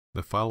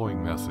The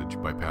following message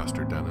by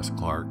Pastor Dennis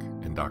Clark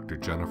and Dr.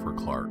 Jennifer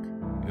Clark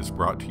is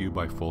brought to you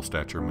by Full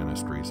Stature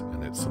Ministries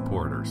and its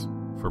supporters.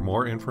 For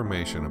more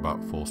information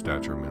about Full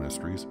Stature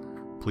Ministries,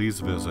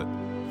 please visit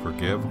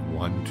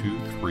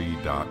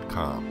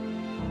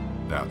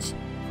forgive123.com. That's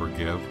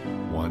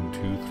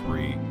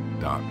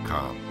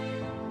forgive123.com.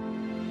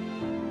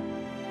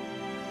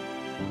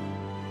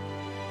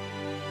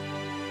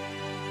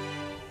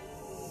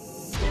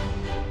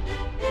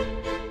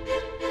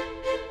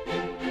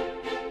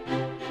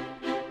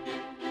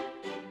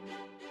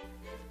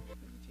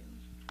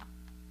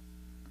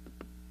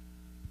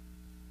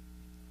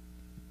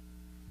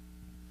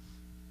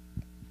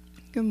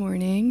 Good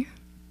morning.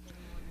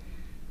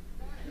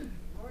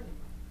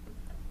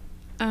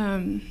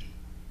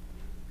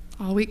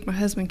 All week my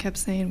husband kept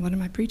saying, "What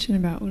am I preaching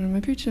about? What am I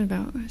preaching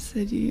about?" I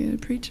said, "You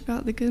preach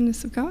about the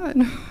goodness of God."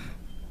 And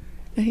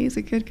he's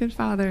a good, good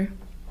father.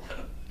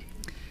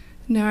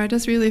 No, I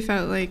just really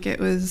felt like it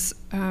was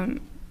a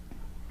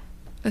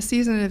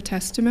season of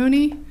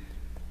testimony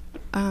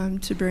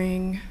to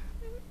bring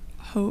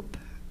hope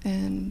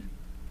and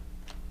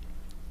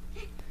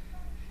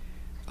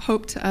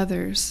hope to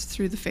others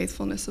through the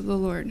faithfulness of the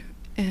Lord.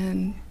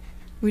 And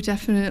we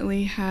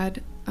definitely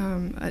had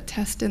a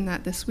test in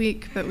that this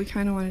week, but we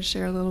kind of want to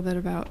share a little bit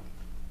about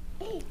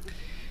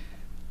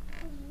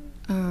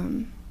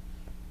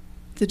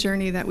the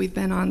journey that we've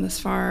been on this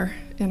far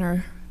in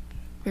our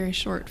very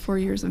short 4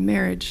 years of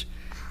marriage.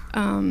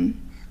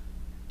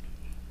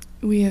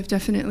 We have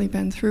definitely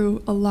been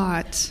through a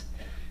lot,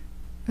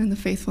 and the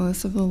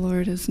faithfulness of the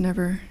Lord has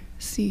never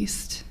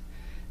ceased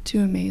to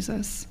amaze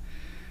us.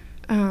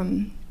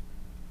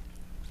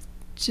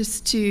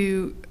 Just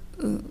to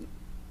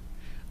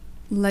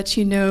let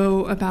you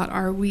know about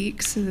our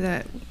week so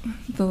that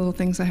the little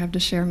things I have to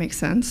share make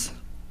sense.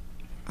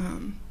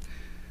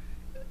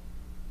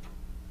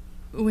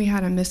 We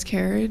had a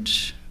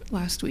miscarriage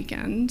last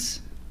weekend,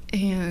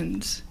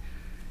 and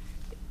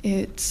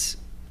it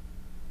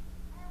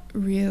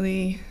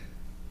really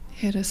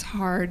hit us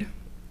hard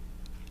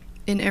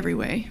in every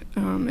way.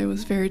 It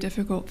was very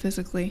difficult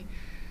physically,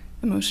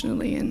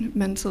 emotionally, and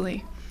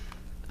mentally.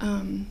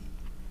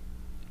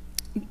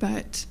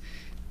 But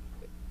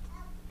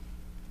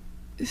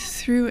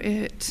through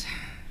it,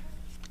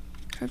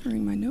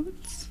 covering my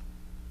notes,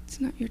 it's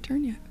not your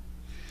turn yet.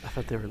 I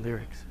thought they were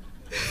lyrics.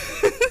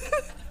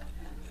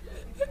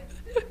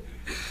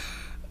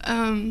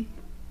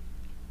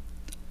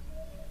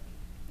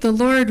 The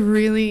Lord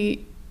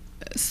really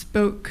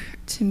spoke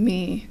to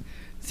me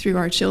through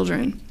our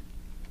children.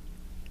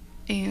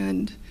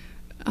 And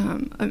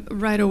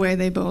right away,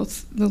 the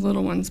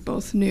little ones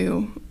both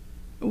knew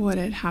what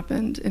had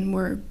happened and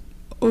were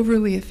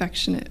overly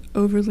affectionate,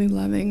 overly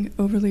loving,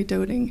 overly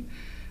doting.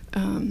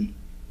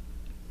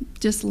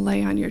 Just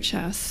lay on your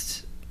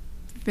chest.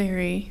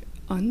 Very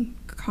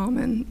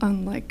uncommon,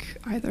 unlike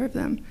either of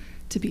them,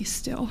 to be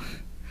still.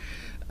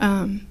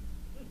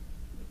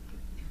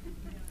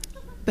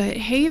 But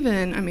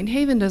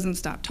Haven doesn't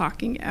stop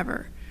talking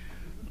ever.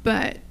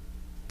 But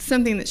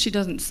something that she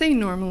doesn't say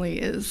normally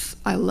is,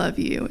 "I love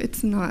you."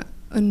 It's not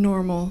a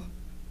normal,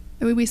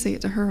 we say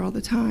it to her all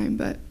the time,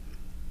 but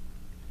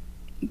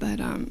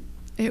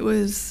it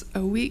was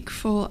a week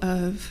full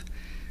of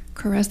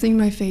caressing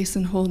my face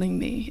and holding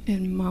me,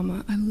 and,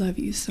 "Mama, I love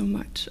you so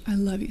much. I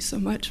love you so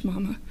much,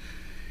 Mama."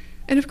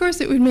 And of course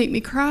it would make me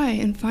cry,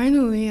 and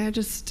finally I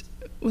just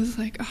was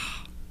like,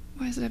 "Oh,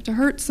 why does it have to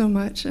hurt so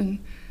much?" And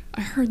I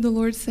heard the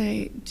Lord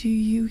say, "Do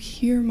you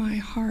hear my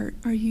heart?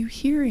 Are you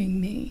hearing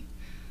me?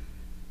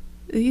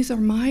 These are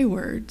my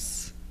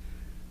words.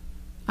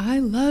 I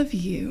love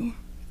you."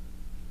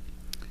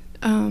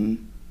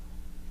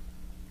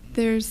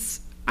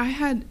 I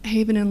had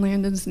Haven and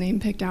Landon's name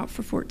picked out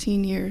for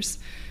 14 years.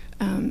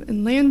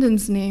 And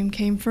Landon's name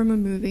came from a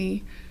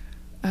movie,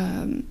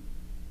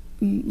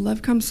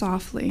 Love Comes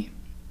Softly,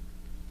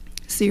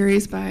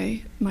 series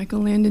by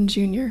Michael Landon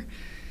Jr.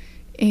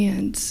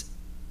 And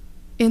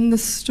in the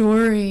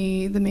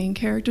story, the main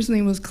character's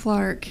name was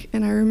Clark.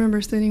 And I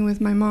remember sitting with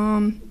my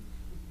mom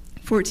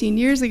 14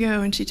 years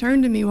ago, and she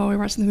turned to me while we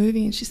were watching the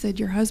movie, and she said,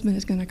 "Your husband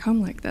is going to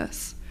come like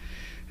this."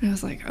 And I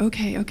was like,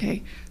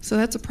 okay, so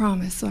that's a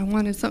promise. So I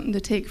wanted something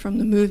to take from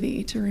the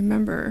movie to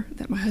remember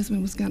that my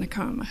husband was going to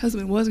come. My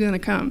husband was going to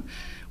come,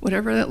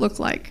 whatever that looked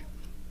like.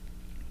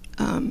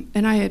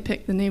 And I had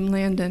picked the name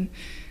Landon.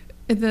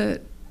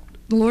 The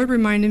Lord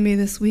reminded me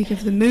this week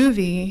of the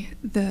movie.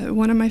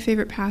 One of my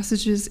favorite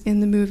passages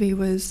in the movie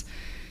was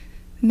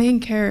the main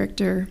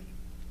character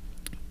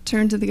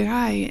turned to the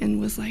guy and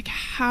was like,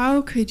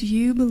 "How could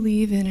you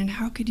believe in and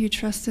how could you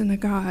trust in a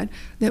God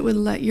that would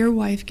let your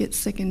wife get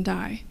sick and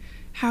die?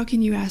 How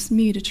can you ask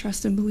me to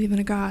trust and believe in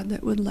a God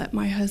that would let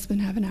my husband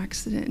have an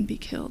accident and be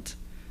killed?"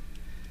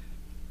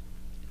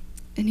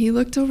 And he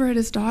looked over at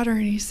his daughter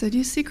and he said,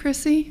 "You see,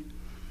 Chrissy,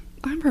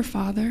 I'm her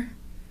father,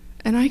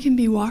 and I can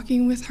be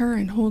walking with her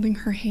and holding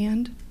her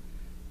hand,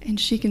 and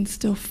she can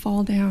still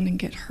fall down and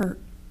get hurt.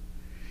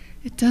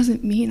 It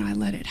doesn't mean I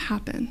let it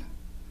happen,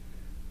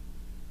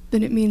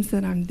 but it means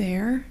that I'm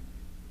there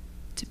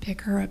to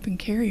pick her up and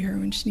carry her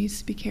when she needs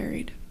to be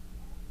carried.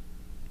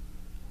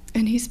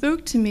 And he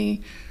spoke to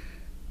me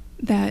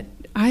that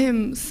I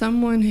am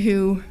someone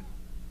who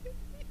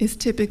is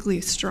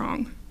typically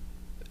strong.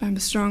 I'm a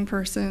strong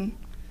person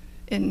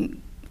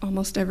in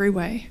almost every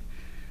way.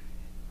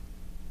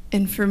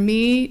 And for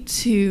me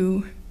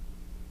to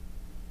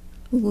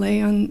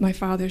lay on my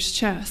Father's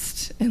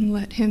chest and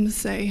let him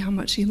say how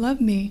much he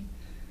loved me,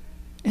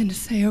 and to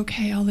say,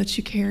 okay, I'll let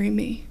you carry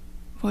me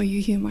while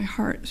you heal my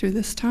heart through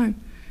this time,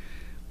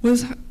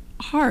 was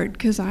hard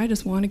because I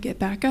just want to get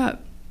back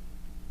up.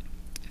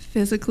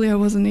 Physically, I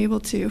wasn't able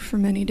to for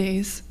many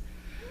days.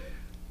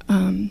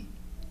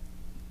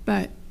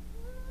 But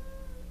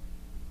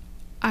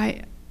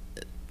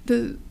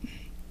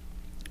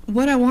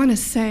what I want to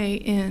say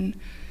in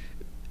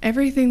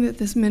everything that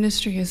this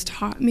ministry has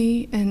taught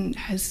me and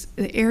has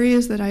the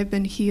areas that I've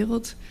been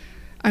healed,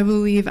 I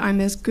believe I'm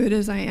as good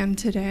as I am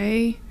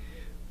today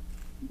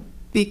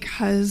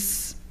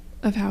because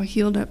of how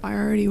healed up I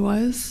already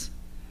was,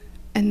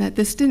 and that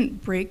this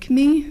didn't break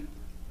me.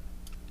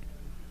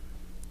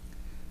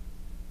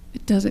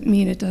 It doesn't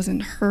mean it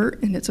doesn't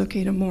hurt and it's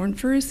okay to mourn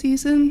for a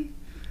season,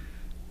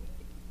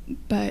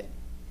 but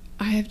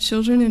I have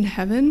children in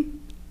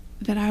heaven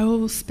that I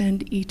will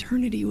spend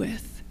eternity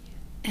with.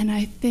 And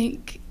I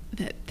think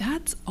that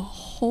that's a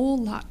whole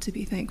lot to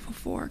be thankful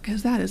for,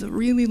 because that is a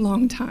really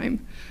long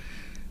time.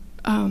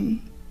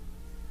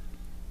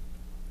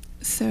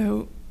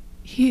 So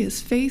he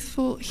is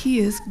faithful, he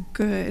is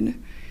good.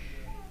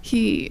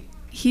 He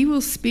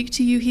will speak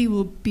to you, he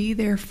will be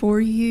there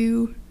for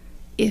you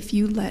if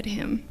you let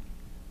him.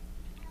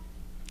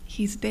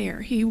 He's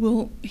there. He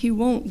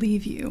won't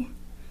leave you.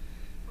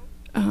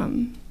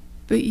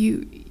 But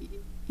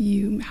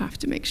you have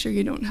to make sure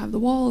you don't have the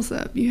walls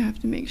up. You have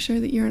to make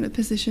sure that you're in a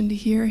position to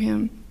hear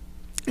him.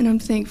 And I'm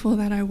thankful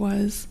that I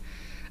was.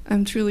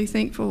 I'm truly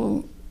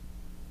thankful,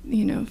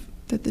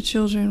 that the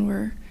children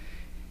were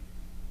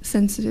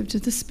sensitive to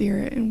the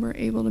Spirit and were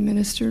able to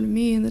minister to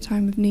me in the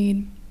time of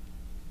need.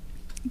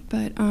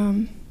 But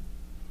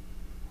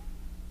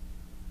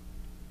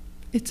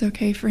it's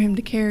okay for him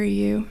to carry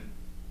you.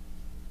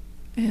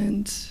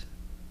 And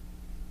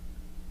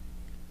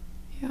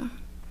yeah,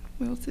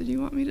 what else did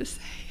you want me to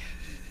say?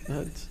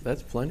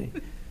 That's plenty.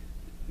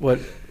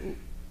 What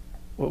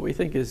I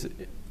think is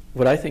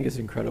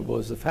incredible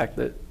is the fact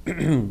that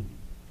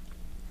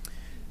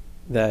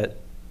that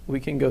we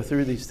can go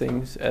through these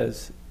things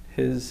as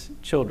his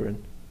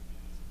children,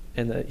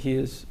 and that he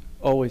is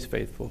always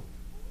faithful.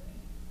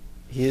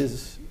 He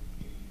is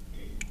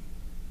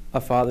a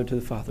father to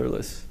the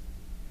fatherless.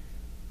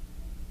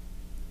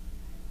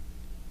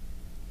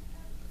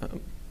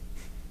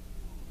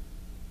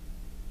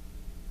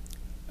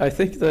 I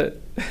think that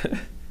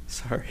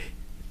sorry,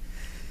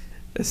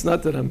 it's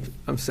not that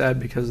I'm sad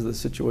because of the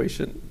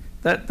situation.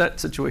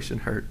 That situation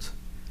hurts,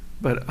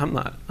 but I'm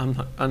not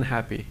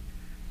unhappy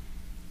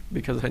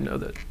because I know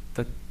that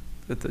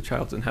the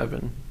child's in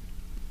heaven.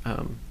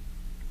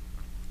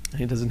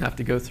 He doesn't have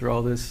to go through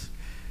all this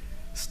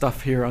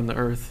stuff here on the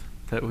earth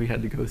that we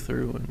had to go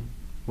through, and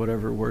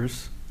whatever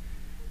worse.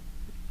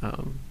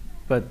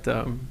 But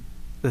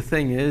the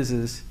thing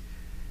is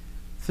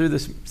through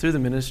the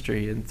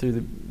ministry and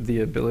through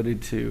the ability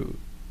to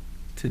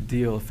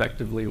deal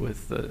effectively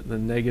with the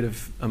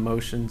negative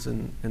emotions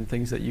and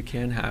things that you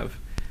can have,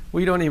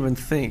 we don't even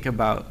think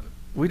about,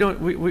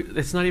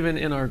 it's not even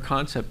in our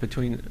concept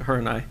between her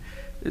and I.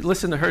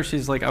 Listen to her,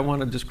 she's like, I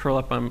want to just curl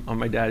up on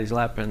my daddy's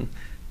lap and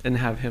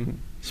have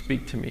him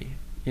speak to me,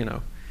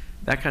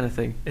 that kind of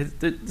thing.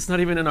 It's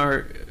not even in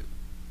our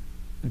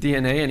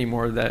DNA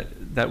anymore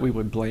that we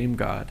would blame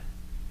God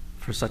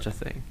for such a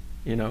thing,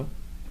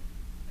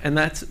 And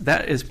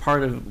that is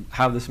part of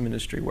how this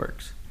ministry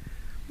works.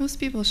 Most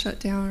people shut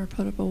down or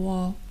put up a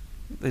wall.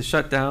 They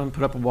shut down,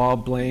 put up a wall,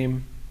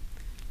 blame.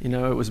 It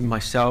was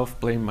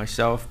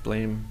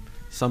blame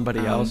somebody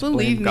else, believe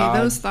blame me,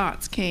 God. those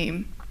thoughts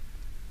came.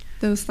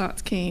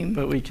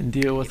 But we can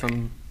deal with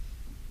them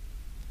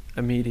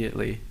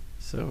immediately.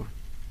 So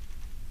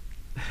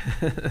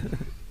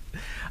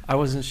I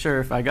wasn't sure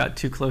if I got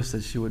too close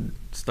that she would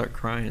start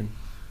crying.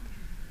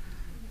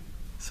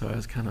 So I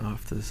was kind of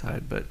off to the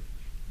side,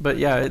 but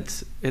yeah,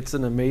 it's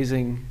an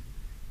amazing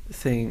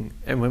thing.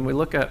 And when we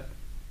look at,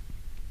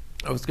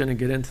 I was going to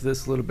get into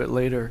this a little bit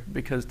later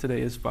because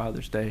today is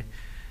Father's Day,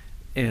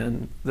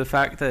 and the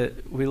fact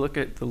that we look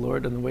at the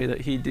Lord and the way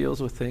that he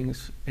deals with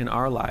things in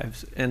our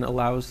lives and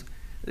allows,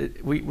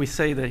 we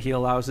say that he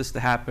allows this to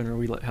happen,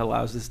 or he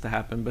allows this to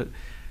happen, but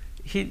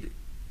he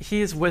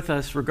is with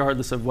us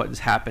regardless of what is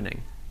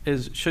happening,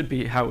 should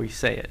be how we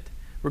say it.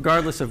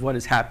 Regardless of what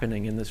is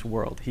happening in this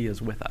world, he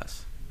is with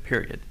us,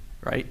 period,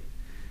 right?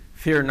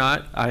 Fear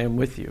not, I am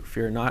with you.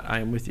 Fear not, I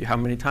am with you. How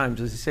many times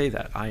does he say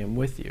that? I am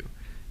with you.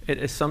 It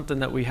is something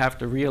that we have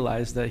to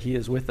realize, that he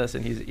is with us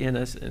and he's in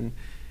us. And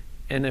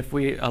if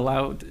we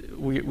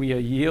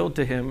yield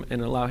to him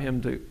and allow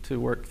him to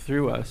work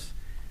through us,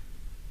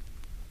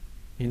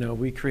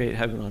 we create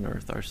heaven on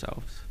earth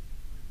ourselves.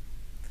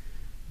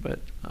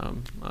 But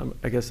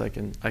I guess I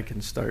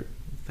can start.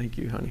 Thank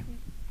you, honey.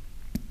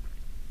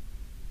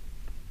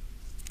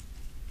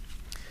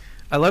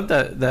 I love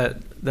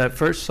that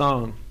first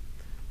song,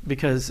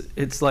 because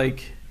it's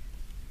like,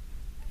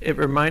 it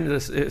reminded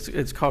us,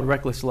 it's called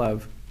Reckless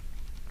Love.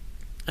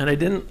 And I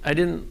didn't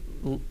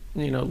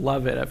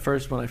love it at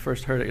first when I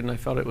first heard it, and I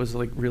felt it was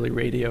like really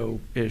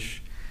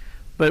radio-ish.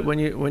 But when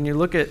you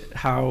look at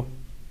how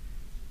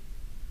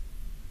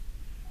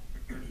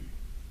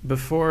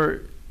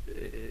before,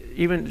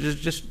 even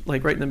just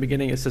like right in the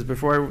beginning, it says,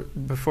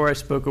 before I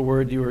spoke a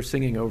word, you were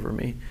singing over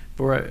me.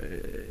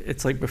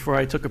 It's like, before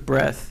I took a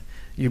breath,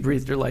 you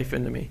breathed your life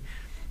into me.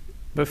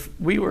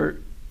 We were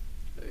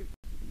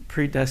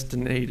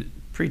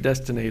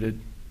predestinated,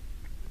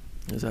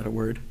 is that a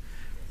word?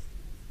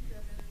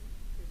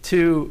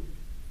 To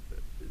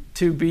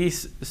be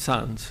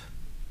sons.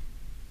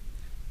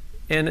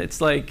 And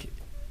it's like,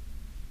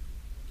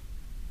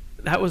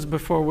 that was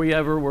before we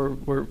ever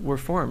were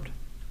formed.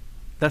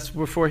 That's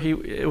before we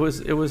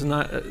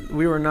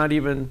were not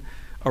even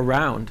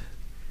around,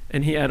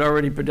 and he had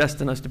already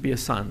predestined us to be a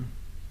son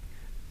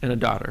and a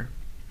daughter.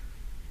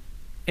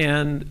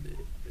 And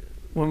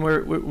when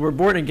we're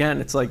born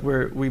again, it's like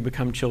we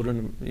become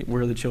children.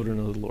 We're the children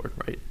of the Lord,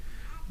 right?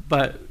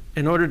 But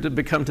in order to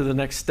become to the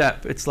next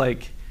step, it's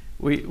like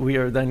we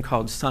are then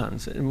called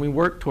sons, and we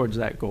work towards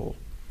that goal.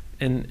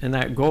 And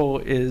that goal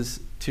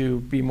is to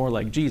be more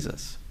like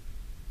Jesus,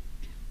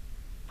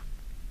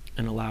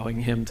 and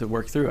allowing him to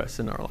work through us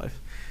in our life.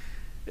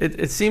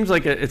 It seems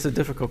like it's a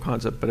difficult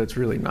concept, but it's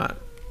really not.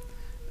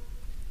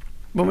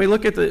 When we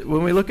look at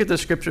the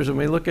scriptures, and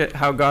we look at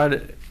how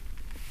God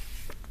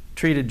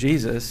treated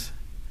Jesus,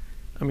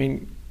 I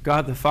mean,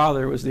 God the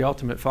Father was the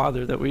ultimate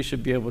father that we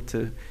should be able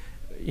to,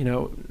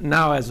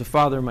 now as a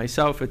father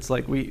myself, it's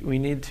like we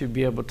need to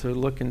be able to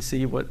look and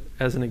see what,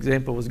 as an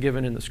example, was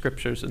given in the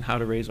scriptures and how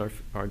to raise our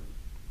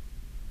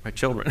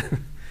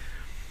children.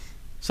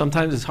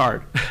 Sometimes it's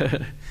hard.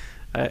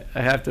 I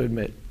have to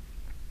admit.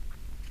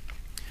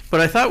 But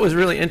I thought was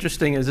really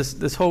interesting is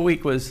this whole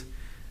week was,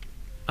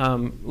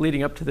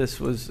 leading up to this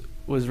was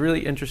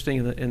really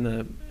interesting in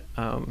the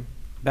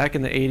back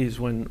in the 80s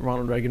when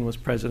Ronald Reagan was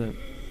president.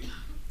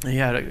 He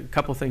had a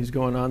couple things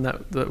going on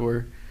that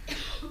were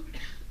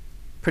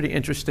pretty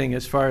interesting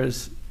as far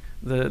as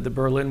the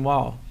Berlin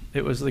Wall.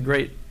 It was the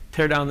great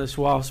Tear Down This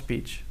Wall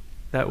speech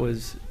that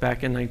was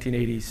back in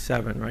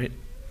 1987, right?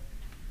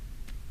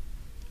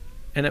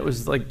 And it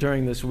was like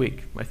during this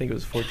week. I think it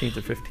was 14th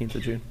or 15th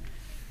of June.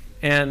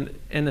 And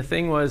the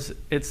thing was,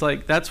 it's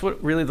like, that's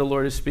what really the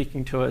Lord is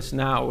speaking to us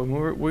now. When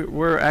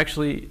we're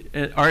actually,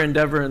 our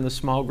endeavor in the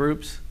small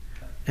groups,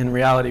 in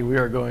reality,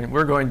 we're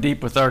going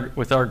deep with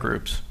our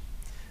groups.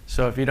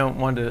 So if you don't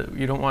want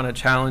to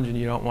challenge and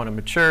you don't want to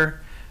mature,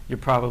 you're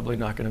probably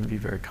not going to be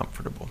very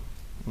comfortable.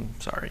 I'm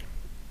sorry.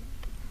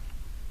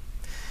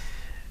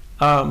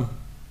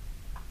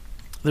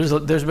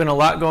 There's been a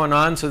lot going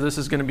on, so this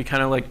is going to be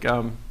kind of like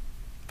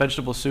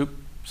vegetable soup,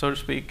 so to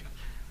speak.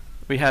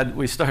 We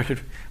started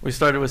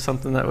with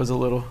something that was a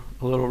little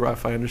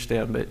rough, I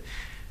understand, but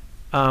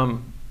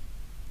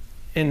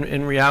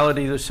in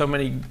reality, there's so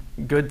many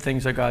good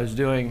things that God is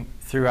doing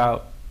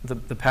throughout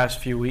the past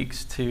few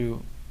weeks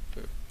to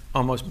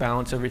almost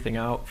balance everything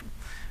out.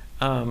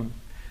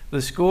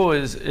 The school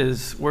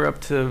is we're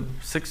up to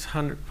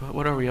 600.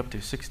 What are we up to?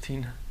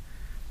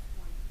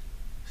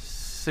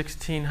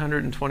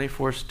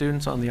 1,624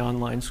 students on the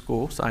online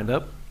school signed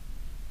up.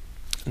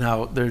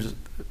 Now there's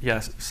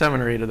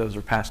 7 or 8 of those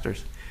are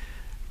pastors,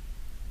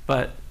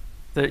 but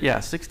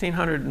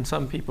 1,600 and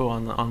some people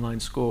on the online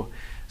school.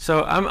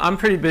 So I'm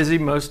pretty busy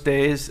most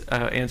days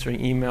answering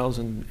emails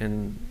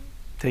and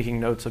taking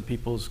notes of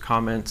people's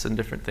comments and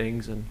different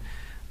things. And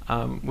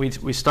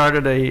we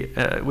started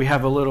we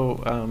have a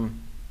little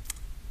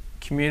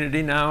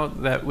community now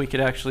that we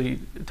could actually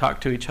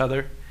talk to each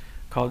other.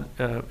 Called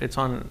it's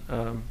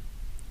on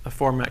a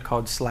format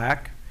called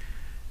Slack,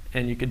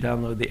 and you could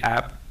download the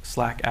app,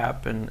 Slack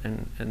app,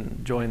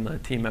 and join the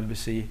Team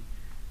Embassy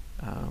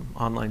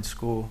online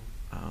school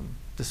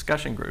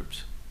discussion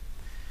groups.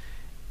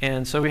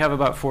 And so we have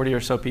about 40 or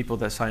so people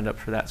that signed up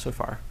for that so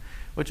far,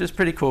 which is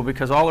pretty cool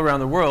because all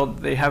around the world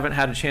they haven't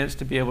had a chance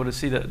to be able to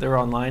see that they're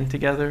online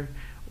together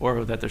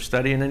or that they're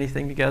studying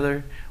anything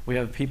together. We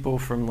have people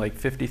from like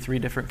 53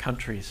 different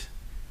countries.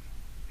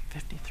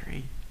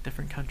 53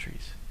 different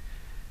countries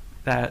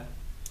that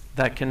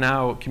can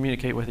now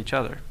communicate with each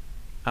other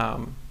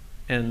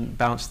and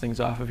bounce things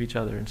off of each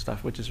other and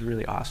stuff, which is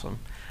really awesome.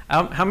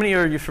 How many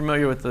are you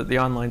familiar with the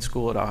online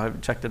school at all? Have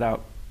you checked it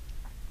out?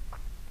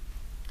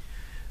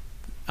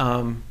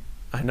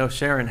 I know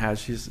Sharon has.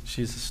 She's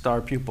a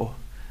star pupil.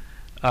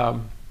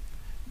 But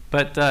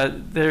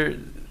the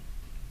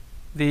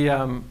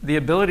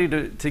ability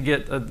to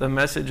get the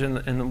message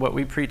and what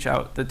we preach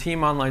out, the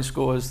Team Online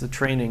School is the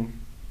training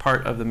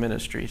part of the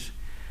ministries.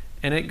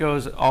 And it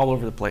goes all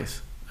over the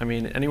place. I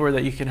mean, anywhere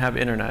that you can have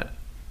internet.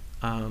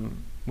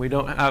 We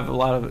don't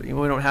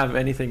have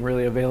anything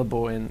really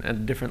available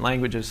in different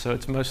languages, so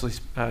it's mostly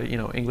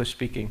English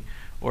speaking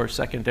or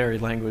secondary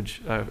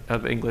language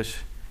of English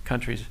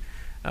countries.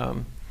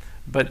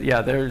 But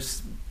yeah,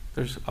 there's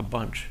a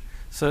bunch.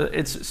 So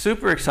it's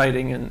super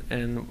exciting,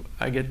 and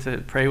I get to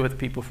pray with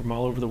people from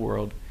all over the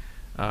world,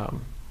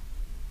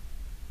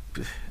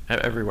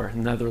 everywhere,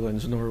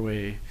 Netherlands,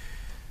 Norway,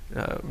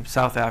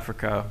 South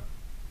Africa,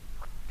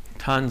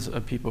 tons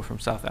of people from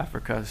South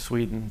Africa,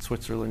 Sweden,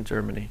 Switzerland,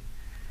 Germany.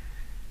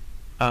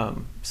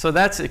 So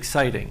that's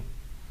exciting.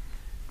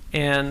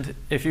 And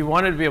if you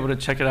wanted to be able to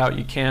check it out,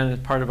 you can. As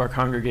part of our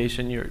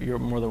congregation, you're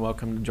more than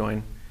welcome to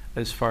join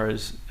as far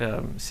as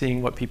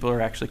seeing what people are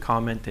actually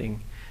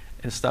commenting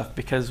and stuff.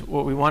 Because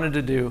what we wanted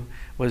to do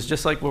was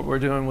just like what we're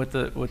doing with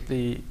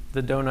the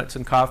donuts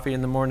and coffee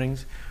in the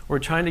mornings. We're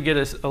trying to get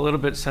a little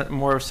bit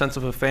more sense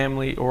of a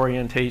family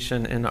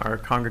orientation in our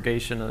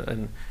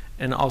congregation,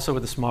 and also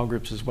with the small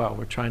groups as well.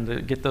 We're trying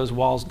to get those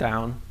walls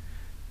down.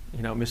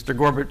 You know, Mr.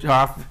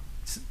 Gorbachev,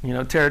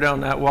 tear down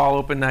that wall,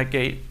 open that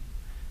gate,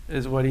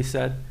 is what he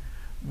said.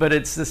 But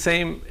it's the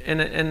same,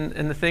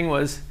 and the thing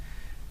was,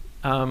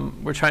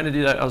 we're trying to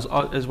do that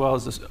as well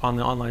as on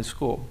the online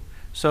school.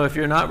 So if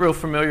you're not real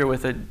familiar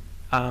with it,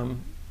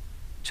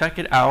 check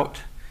it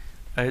out.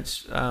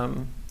 It's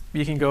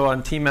you can go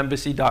on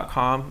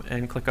teamembassy.com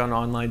and click on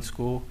online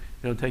school.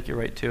 It'll take you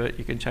right to it.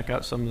 You can check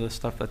out some of the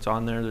stuff that's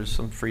on there. There's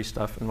some free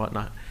stuff and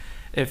whatnot.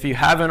 If you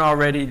haven't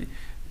already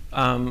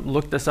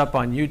looked us up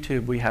on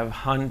YouTube, we have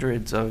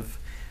hundreds of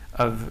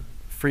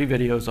free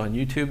videos on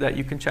YouTube that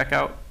you can check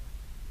out.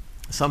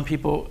 Some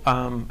people,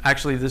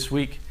 actually this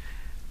week,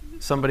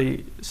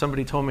 somebody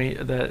told me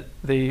that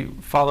they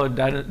followed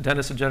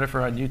Dennis and Jennifer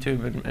on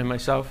YouTube and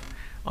myself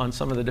on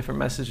some of the different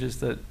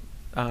messages that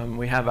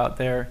we have out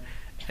there,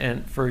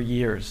 and for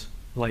years,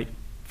 like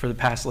for the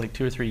past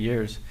 2 or 3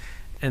 years,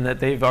 and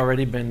that they've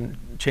already been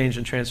changed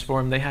and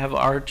transformed. They have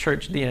our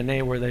church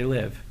DNA where they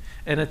live,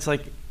 and it's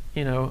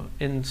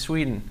in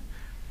Sweden,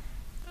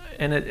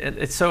 and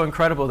it's so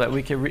incredible that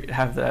we can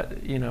have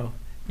that,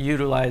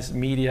 utilize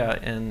media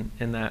in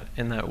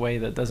that way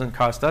that doesn't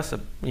cost us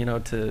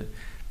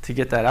to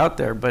get that out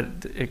there, but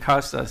it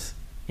costs us,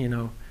 in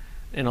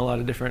a lot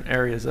of different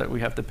areas that we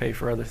have to pay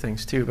for other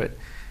things too.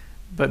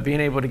 But being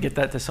able to get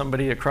that to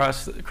somebody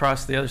across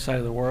the other side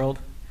of the world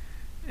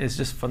is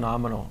just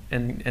phenomenal.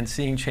 And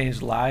seeing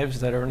changed lives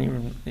that aren't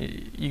even,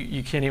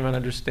 you can't even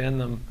understand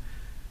them,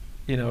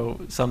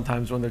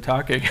 sometimes when they're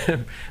talking,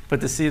 but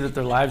to see that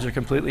their lives are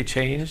completely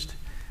changed,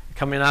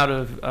 coming out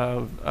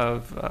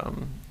of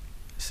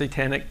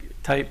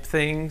satanic type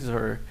things,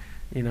 or,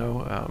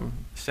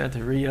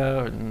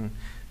 Santeria and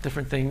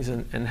different things,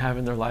 and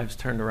having their lives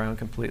turned around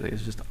completely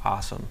is just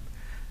awesome.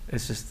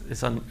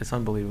 It's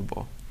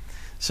unbelievable.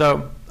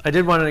 So I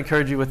did want to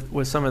encourage you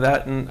with some of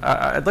that, and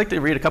I'd like to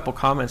read a couple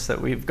comments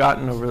that we've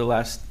gotten over the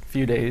last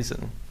few days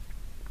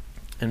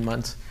and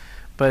months.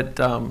 But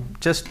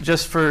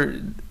just for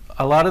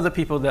a lot of the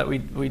people that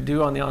we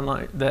do on the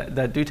online,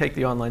 that do take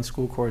the online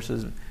school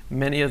courses,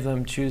 many of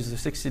them choose the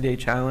 60-day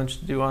challenge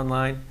to do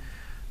online,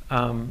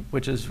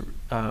 which is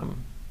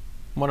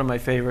one of my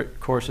favorite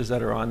courses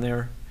that are on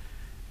there.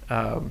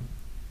 I'll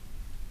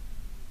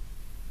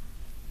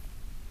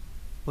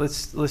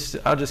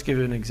just give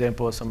you an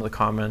example of some of the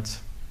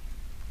comments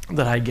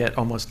that I get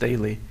almost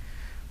daily.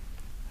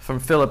 From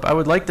Philip: I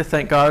would like to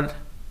thank God,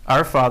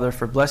 our Father,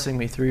 for blessing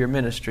me through your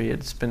ministry.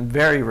 It's been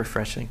very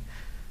refreshing.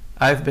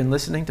 I've been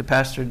listening to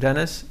Pastor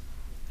Dennis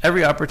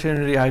every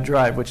opportunity I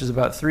drive, which is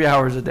about 3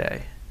 hours a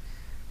day.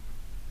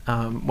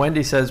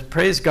 Wendy says,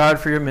 praise God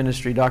for your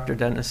ministry, Dr.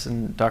 Dennis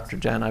and Dr.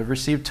 Jen. I've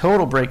received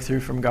total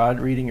breakthrough from God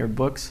reading your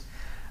books.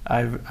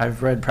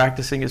 I've read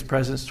Practicing His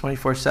Presence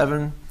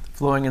 24/7,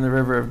 Flowing in the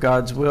River of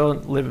God's Will,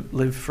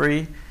 Live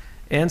Free,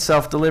 and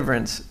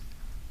Self-Deliverance.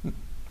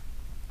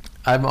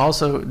 I'm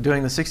also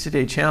doing the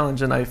 60-day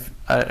challenge, and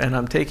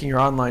I'm taking your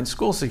online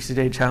school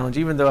 60-day challenge,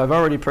 even though I've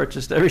already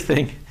purchased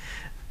everything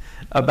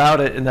about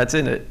it, and that's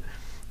in it.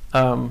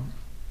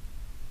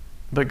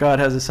 But God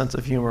has a sense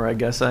of humor, I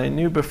guess. I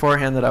knew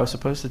beforehand that I was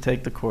supposed to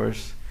take the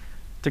course.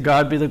 To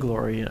God be the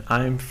glory.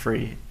 I am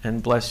free.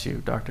 And bless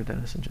you, Dr.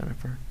 Dennis and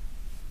Jennifer.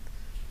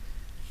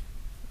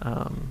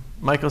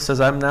 Michael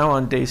says, I'm now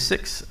on day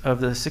 6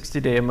 of the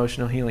 60-day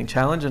emotional healing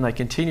challenge, and I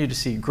continue to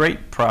see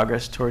great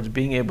progress towards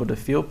being able to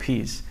feel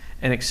peace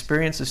and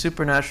experience a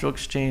supernatural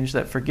exchange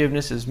that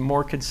forgiveness is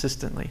more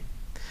consistently.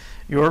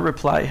 Your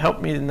reply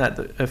helped me, and that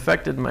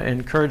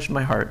encouraged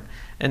my heart.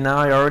 And now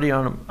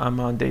I'm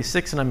on day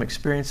 6, and I'm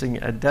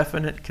experiencing a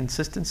definite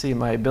consistency in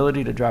my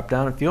ability to drop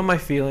down and feel my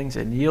feelings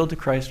and yield to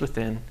Christ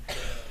within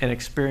and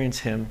experience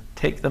Him,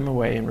 take them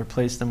away, and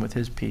replace them with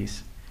His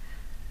peace.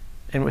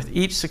 And with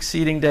each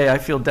succeeding day, I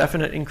feel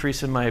definite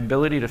increase in my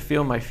ability to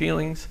feel my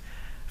feelings,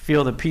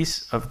 feel the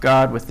peace of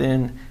God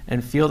within,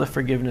 and feel the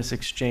forgiveness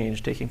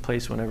exchange taking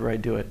place whenever I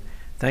do it.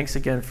 Thanks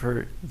again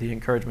for the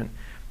encouragement.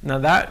 Now,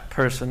 that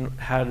person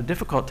had a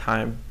difficult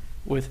time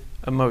with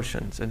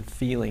emotions and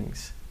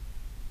feelings.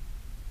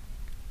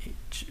 He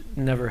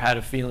never had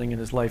a feeling in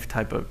his life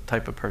type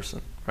of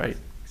person, right?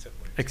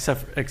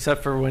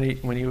 Except for when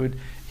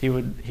he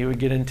would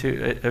get into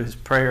his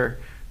prayer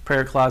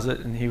closet,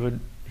 and he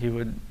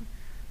would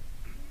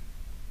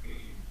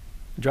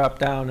drop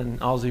down,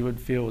 and all he would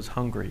feel was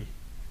hungry.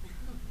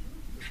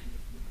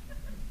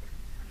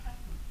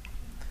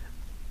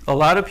 a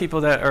lot of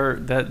people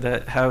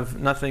that have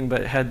nothing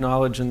but head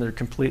knowledge and they're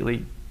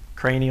completely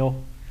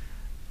cranial,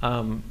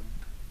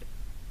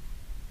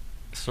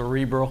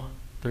 cerebral.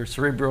 They're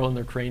cerebral in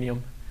their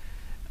cranium.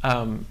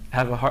 Have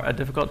a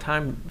difficult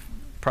time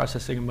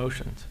processing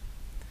emotions.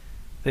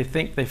 They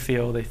think they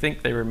feel. They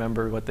think they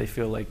remember what they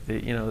feel like.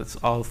 It's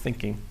all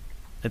thinking.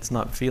 It's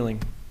not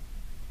feeling.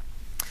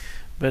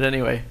 But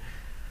anyway,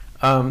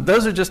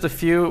 those are just a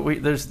few.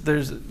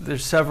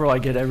 There's several I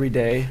get every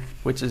day,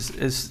 which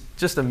is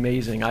just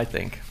amazing, I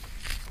think.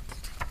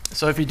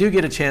 So if you do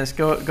get a chance,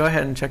 go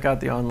ahead and check out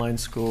the online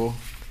school.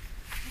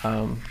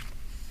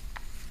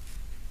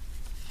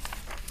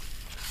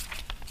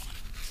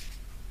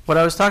 What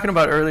I was talking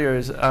about earlier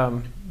is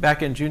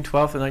back in June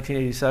 12th of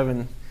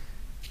 1987,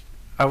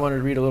 I wanted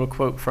to read a little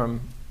quote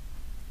from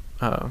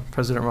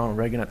President Ronald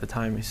Reagan at the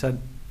time. He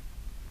said,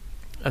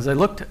 "As I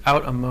looked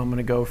out a moment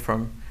ago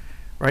from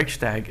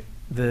Reichstag,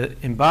 the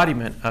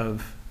embodiment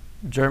of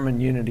German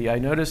unity, I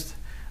noticed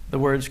the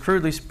words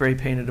crudely spray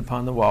painted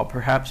upon the wall,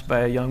 perhaps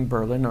by a young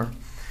Berliner.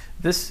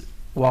 This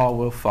wall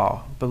will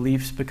fall,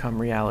 beliefs become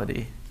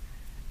reality.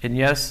 And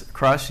yes,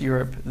 across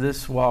Europe,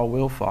 this wall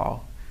will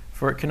fall,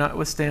 for it cannot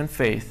withstand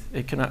faith,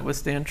 it cannot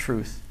withstand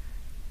truth,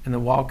 and the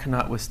wall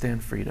cannot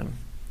withstand freedom."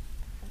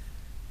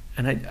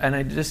 And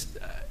I just,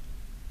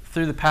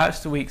 through the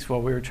past weeks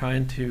while we were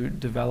trying to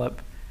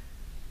develop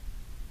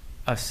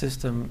a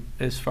system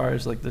as far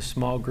as like the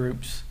small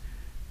groups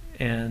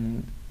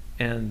and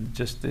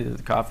just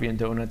the coffee and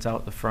donuts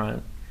out the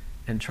front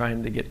and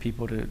trying to get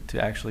people to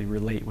actually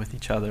relate with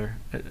each other.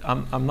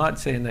 I'm not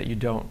saying that you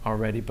don't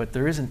already, but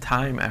there isn't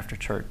time after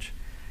church.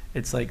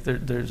 It's like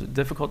there's a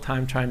difficult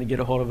time trying to get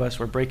a hold of us.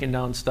 We're breaking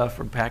down stuff,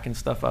 we're packing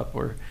stuff up,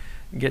 we're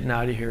getting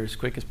out of here as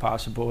quick as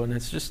possible, and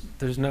it's just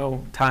there's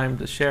no time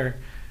to share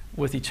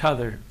with each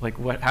other, like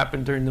what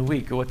happened during the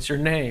week, what's your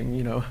name,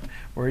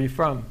 where are you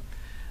from?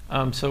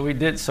 So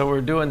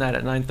we're doing that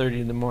at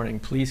 9:30 in the morning.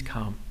 Please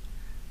come,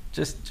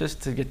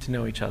 just to get to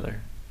know each other.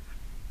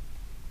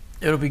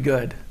 It'll be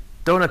good.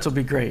 Donuts will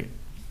be great.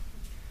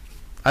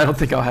 I don't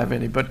think I'll have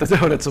any, but the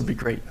donuts will be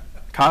great.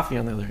 Coffee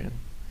on the other hand.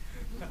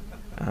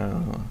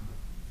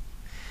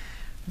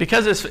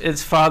 Because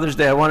it's Father's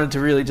Day, I wanted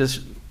to really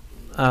just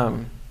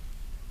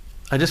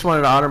I just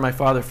wanted to honor my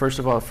father, first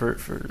of all,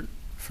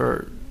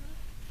 for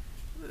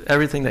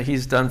everything that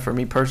he's done for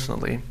me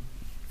personally,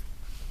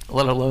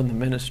 let alone the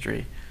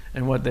ministry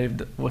and what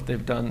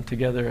they've done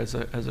together as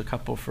a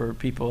couple for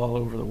people all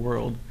over the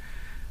world.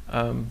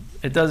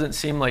 It doesn't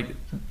seem like,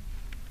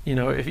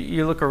 if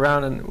you look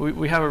around, and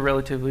we have a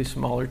relatively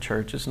smaller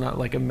church. It's not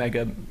like a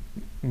mega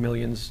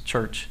millions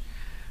church,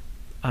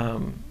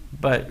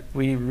 but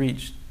we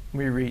reach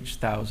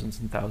thousands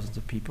and thousands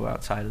of people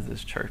outside of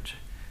this church.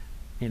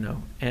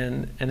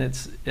 And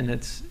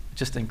it's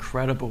just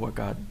incredible what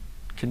God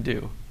can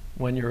do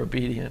when you're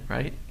obedient,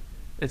 right?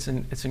 It's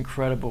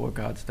incredible what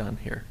God's done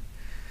here.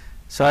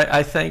 So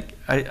I thank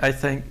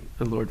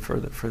the Lord for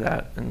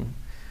that. And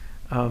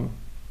I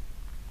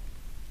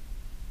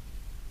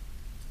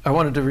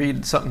wanted to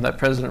read something that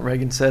President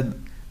Reagan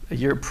said a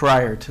year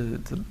prior to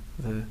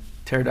the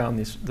tear down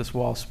this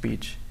wall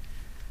speech.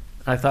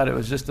 I thought it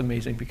was just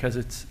amazing because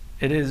it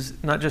is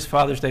not just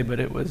Father's Day, but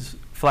it was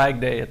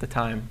Flag Day at the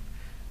time.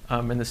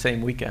 In the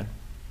same weekend.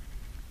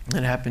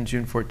 It happened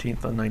June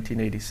 14th on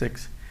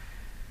 1986.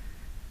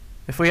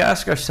 If we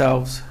ask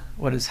ourselves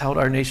what has held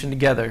our nation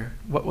together,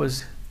 what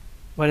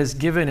has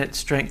given it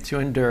strength to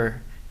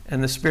endure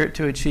and the spirit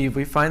to achieve,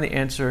 we find the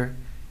answer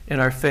in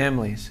our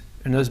families,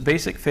 in those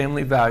basic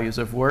family values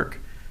of work,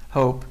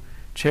 hope,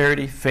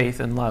 charity, faith,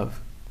 and love.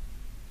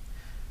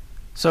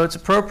 So it's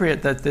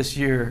appropriate that this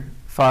year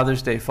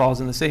Father's Day falls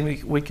in the same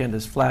weekend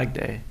as Flag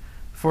Day,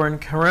 for in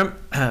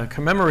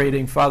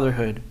commemorating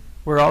fatherhood,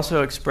 we're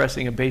also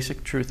expressing a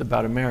basic truth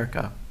about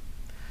America.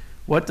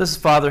 What does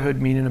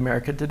fatherhood mean in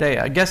America today?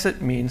 I guess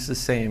it means the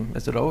same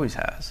as it always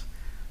has.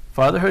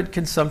 Fatherhood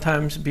can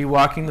sometimes be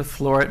walking the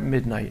floor at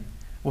midnight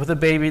with a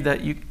baby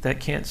that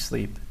can't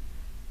sleep.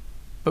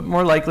 But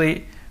more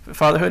likely,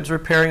 fatherhood is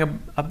repairing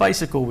a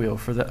bicycle wheel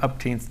for the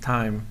upteenth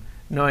time,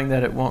 knowing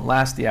that it won't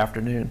last the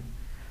afternoon.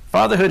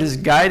 Fatherhood is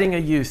guiding a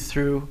youth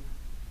through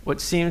what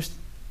seems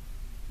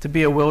to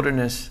be a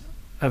wilderness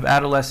of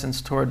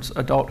adolescence towards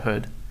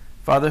adulthood.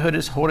 Fatherhood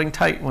is holding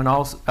tight when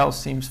all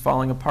else seems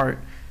falling apart,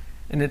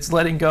 and it's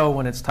letting go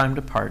when it's time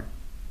to part.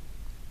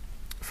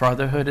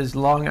 Fatherhood is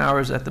long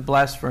hours at the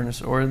blast furnace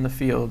or in the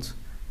fields,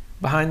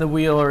 behind the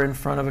wheel or in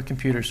front of a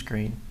computer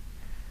screen,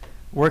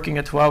 working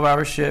a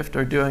 12-hour shift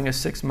or doing a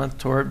 6-month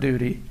tour of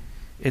duty.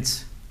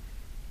 It's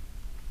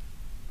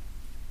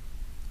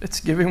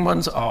giving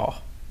one's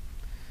all.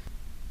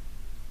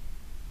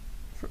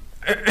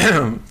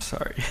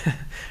 Sorry.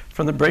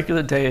 From the break of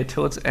the day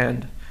until its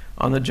end,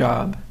 on the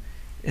job,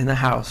 in the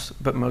house,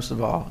 but most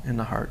of all, in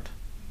the heart.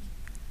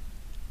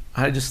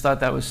 I just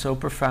thought that was so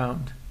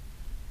profound.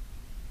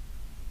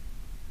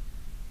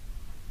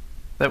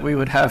 That we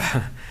would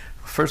have,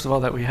 first of all,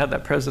 that we had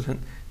that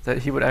president, that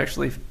he would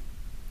actually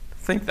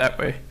think that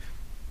way.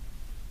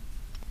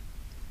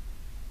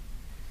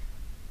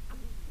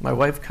 My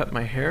wife cut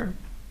my hair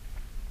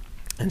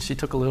and she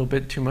took a little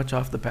bit too much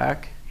off the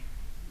back,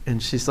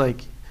 and she's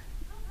like,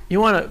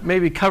 "You want to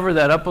maybe cover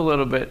that up a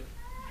little bit?"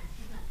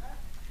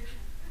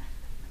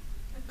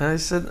 And I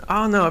said,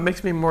 "Oh no, it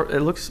makes me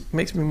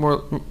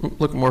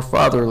look more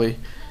fatherly."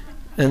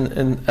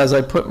 And as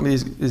I put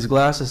these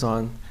glasses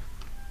on,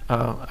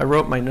 I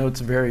wrote my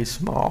notes very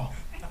small.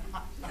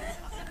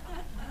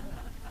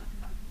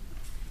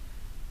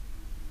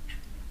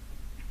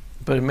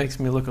 But it makes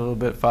me look a little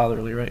bit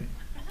fatherly, right?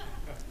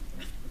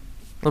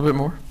 A little bit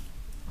more.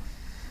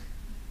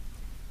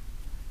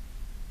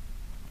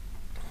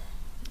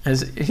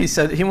 As he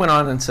said, he went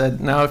on and said,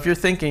 "Now, if you're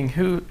thinking,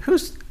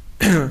 who's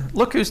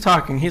look who's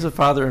talking, he's a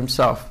father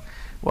himself."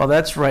 Well,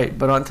 that's right,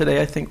 but on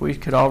today I think we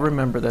could all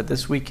remember that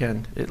this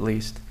weekend, at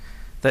least,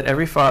 that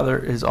every father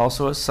is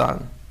also a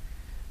son.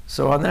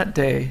 So on that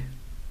day,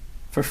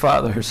 for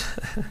fathers,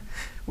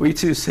 we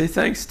too say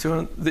thanks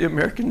to the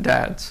American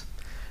dads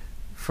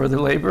for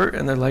the labor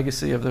and the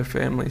legacy of their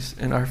families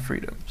and our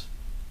freedoms.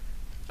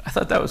 I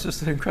thought that was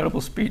just an incredible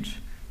speech.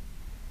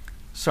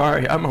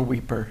 Sorry, I'm a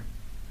weeper.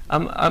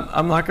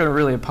 I'm not going to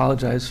really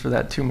apologize for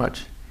that too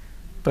much.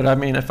 But I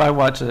mean, if I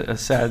watch a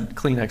sad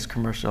Kleenex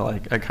commercial, I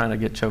kind of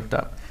get choked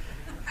up.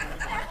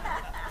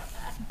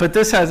 But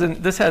this had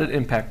an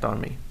impact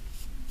on me,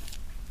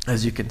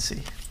 as you can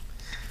see.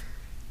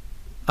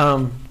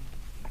 I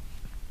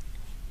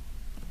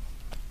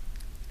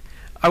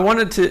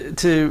wanted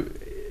to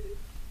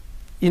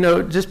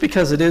just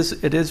because it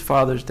is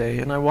Father's Day,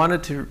 and I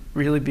wanted to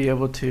really be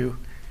able to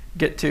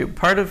get to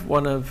part of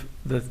one of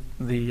the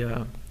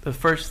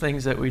first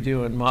things that we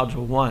do in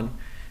Module 1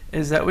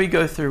 is that we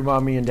go through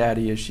mommy and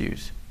daddy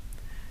issues,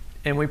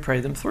 and we pray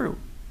them through.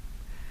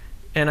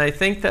 And I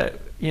think that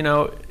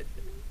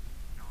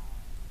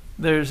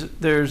there's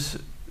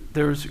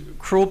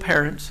cruel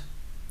parents,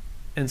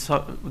 and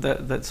so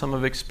that some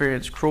have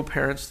experienced cruel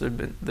parents.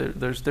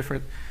 There's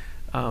different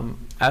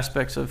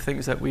aspects of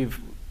things that we've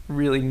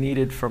really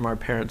needed from our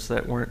parents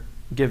that weren't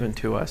given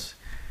to us.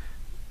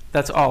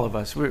 That's all of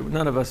us.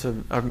 None of us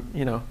are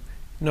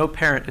no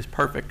parent is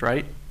perfect,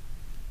 right?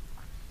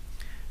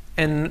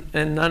 And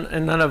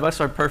none of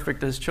us are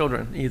perfect as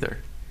children either.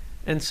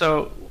 And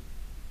so,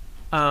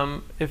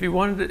 if you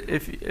wanted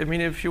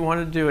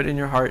to do it in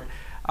your heart,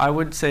 I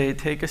would say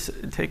take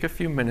a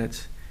few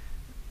minutes,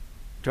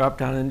 drop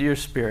down into your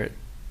spirit,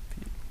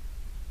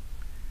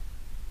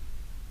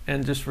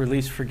 and just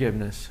release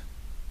forgiveness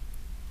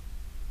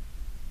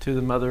to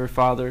the mother or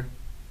father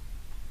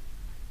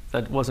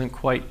that wasn't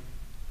quite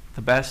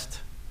the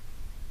best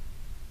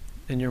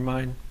in your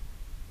mind.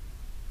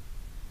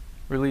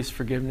 Release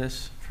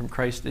forgiveness from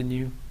Christ in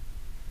you.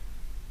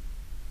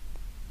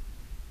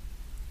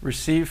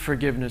 Receive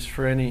forgiveness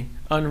for any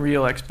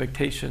unreal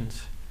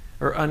expectations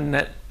or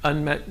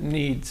unmet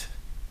needs.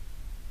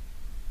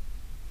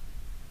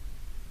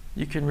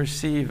 You can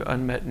receive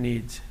unmet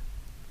needs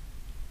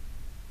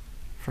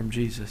from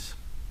Jesus.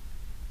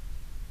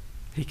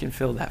 He can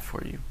fill that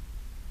for you.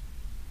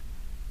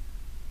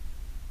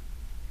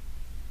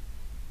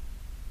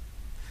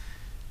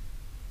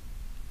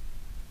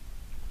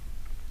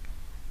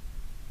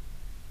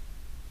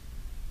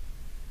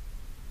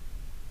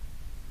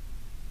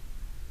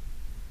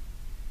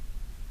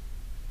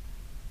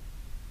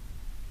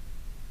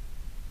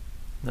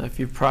 Now, if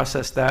you've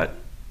processed that,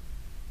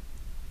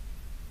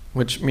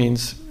 which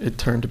means it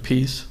turned to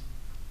peace,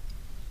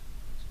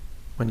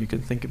 when you can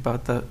think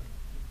about that,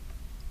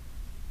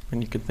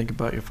 when you can think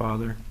about your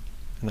father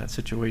in that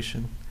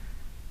situation,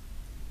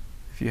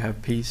 if you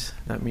have peace,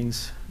 that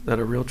means that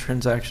a real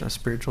transaction, a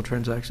spiritual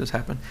transaction has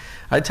happened.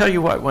 I tell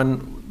you what,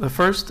 at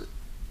first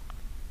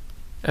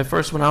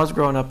when I was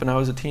growing up and I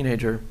was a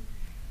teenager,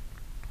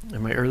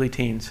 in my early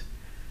teens,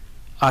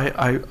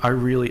 I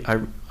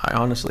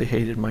honestly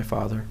hated my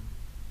father.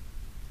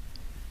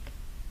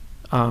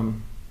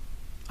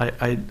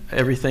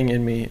 Everything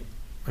in me,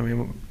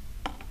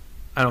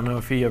 I don't know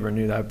if he ever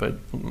knew that, but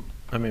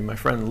my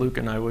friend Luke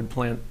and I would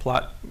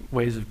plot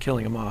ways of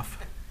killing him off,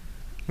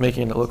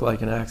 making it look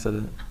like an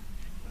accident.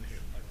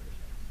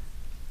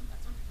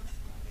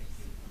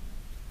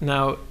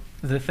 Now,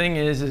 the thing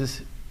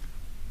is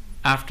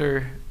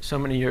after so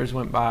many years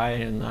went by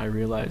and I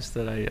realized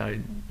that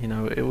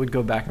it would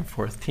go back and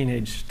forth.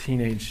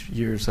 Teenage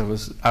years,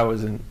 I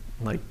was in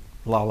like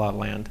La La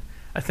Land.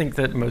 I think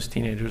that most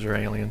teenagers are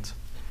aliens.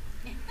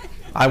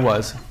 I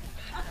was.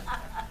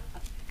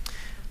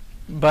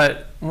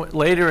 But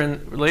later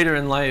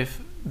in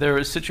life, there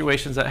were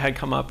situations that had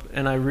come up,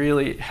 and I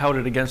really held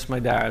it against my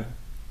dad.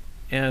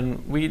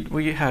 And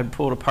we had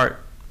pulled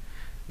apart,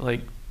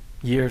 like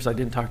years. I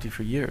didn't talk to you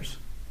for years.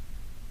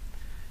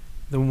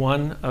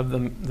 One of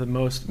the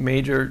most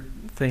major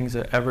things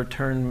that ever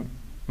turned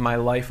my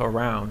life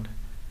around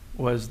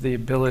was the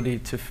ability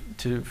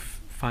to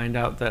find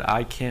out that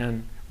I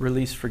can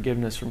release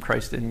forgiveness from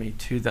Christ in me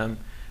to them,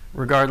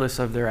 regardless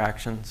of their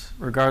actions,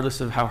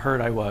 regardless of how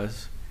hurt I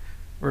was,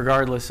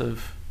 regardless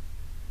of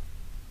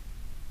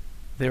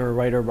they were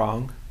right or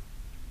wrong.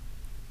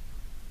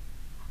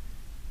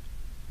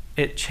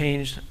 It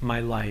changed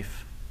my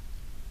life.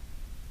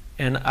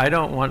 And I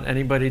don't want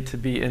anybody to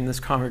be in this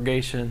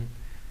congregation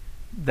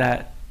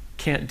that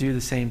can't do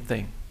the same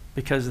thing,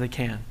 because they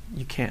can.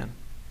 You can.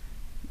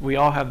 We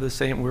all have the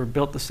same, we're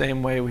built the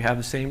same way, we have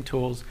the same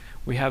tools,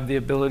 we have the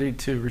ability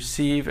to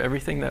receive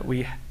everything that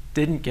we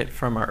didn't get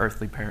from our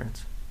earthly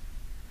parents,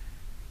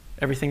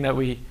 everything that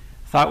we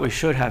thought we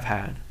should have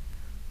had,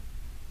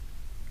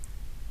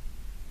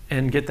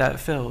 and get that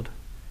filled.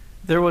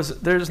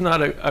 There's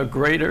not a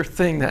greater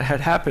thing that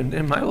had happened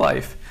in my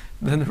life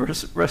than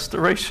the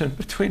restoration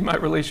between my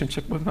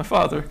relationship with my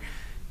Father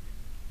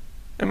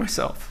and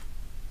myself.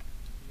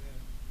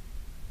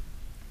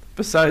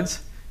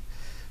 Besides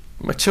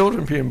my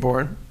children being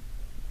born,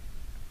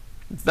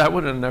 that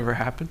would have never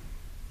happened.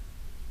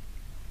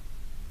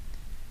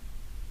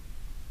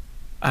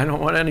 I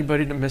don't want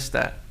anybody to miss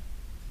that,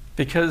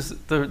 because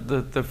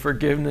the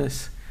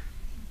forgiveness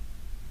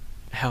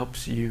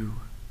helps you.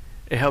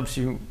 It helps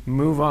you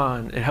move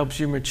on. It helps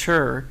you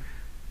mature.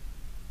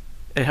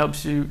 It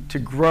helps you to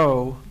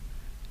grow.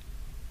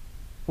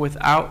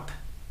 Without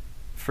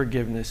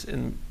forgiveness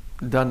and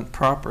done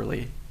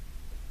properly,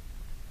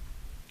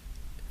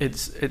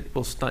 it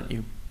will stunt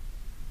you.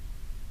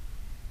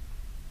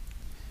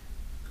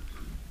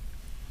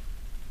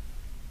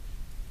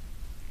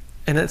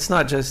 And it's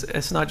not just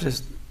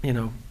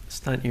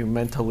stunt you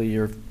mentally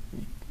or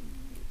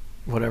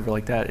whatever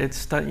like that. It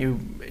stunt you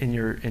in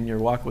your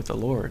walk with the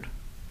Lord.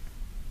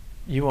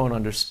 You won't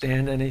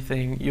understand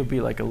anything. You'll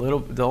be like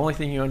the only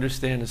thing you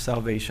understand is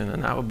salvation,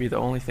 and that will be the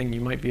only thing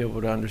you might be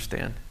able to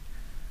understand.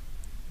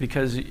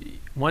 Because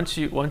once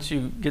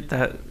you get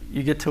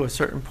to a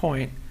certain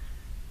point,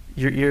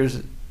 your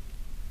ears,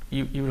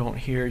 you don't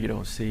hear, you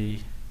don't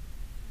see.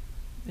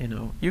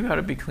 You got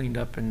to be cleaned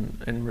up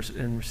and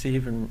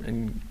receive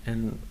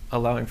and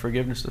allowing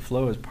forgiveness to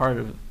flow as part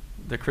of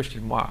the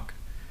Christian walk.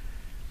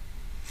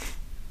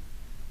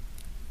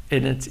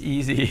 And it's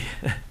easy.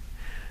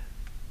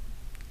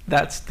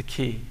 That's the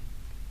key.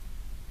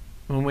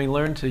 When we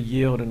learn to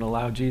yield and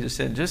allow Jesus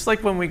in, just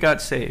like when we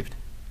got saved,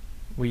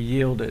 we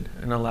yielded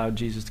and allowed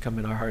Jesus to come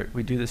in our heart.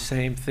 We do the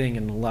same thing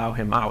and allow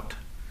him out.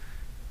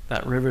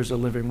 That rivers of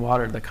living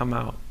water that come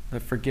out, the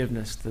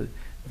forgiveness,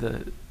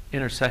 the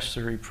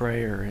intercessory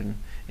prayer and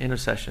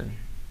intercession.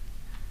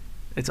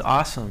 It's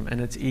awesome and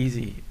it's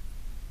easy.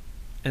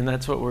 And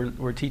that's what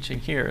we're teaching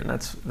here, and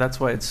that's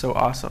why it's so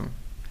awesome.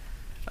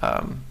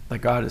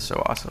 That God is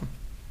so awesome.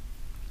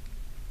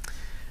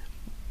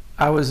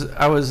 I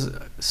was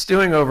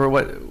stewing over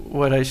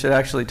what I should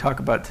actually talk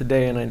about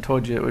today, and I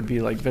told you it would be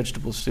like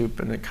vegetable soup,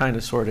 and it kind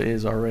of sort of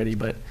is already.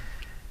 But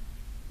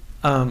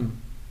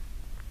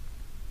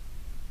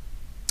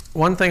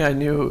one thing I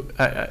knew,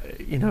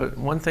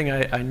 one thing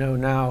I know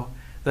now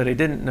that I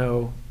didn't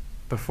know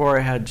before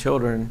I had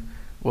children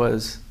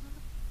was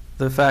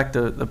the fact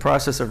that the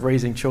process of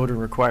raising children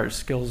requires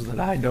skills that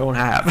I don't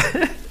have,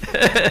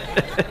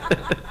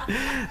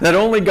 that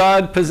only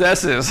God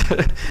possesses.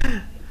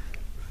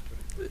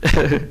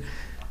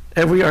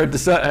 And we are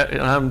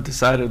I'm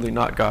decidedly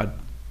not God.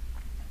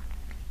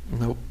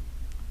 Nope.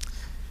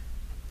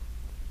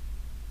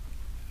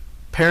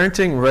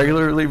 Parenting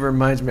regularly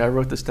reminds me, I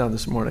wrote this down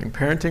this morning,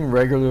 parenting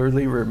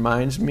regularly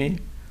reminds me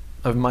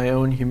of my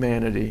own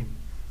humanity.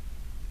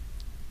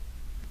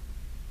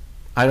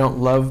 I don't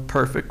love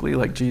perfectly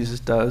like Jesus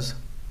does.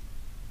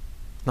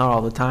 Not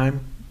all the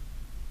time.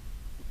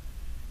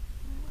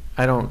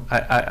 I don't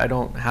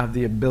have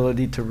the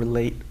ability to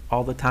relate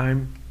all the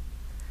time.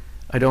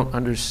 I don't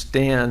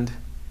understand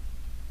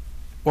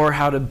or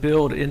how to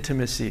build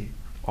intimacy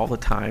all the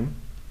time.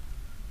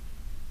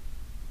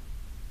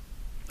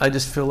 I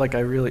just feel like I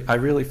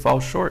really fall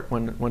short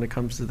when it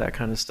comes to that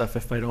kind of stuff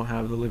if I don't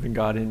have the living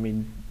God in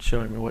me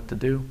showing me what to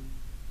do.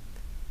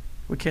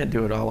 We can't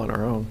do it all on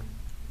our own.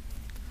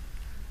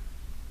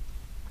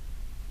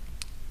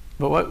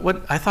 But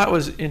what I thought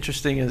was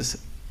interesting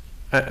is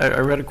I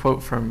read a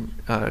quote from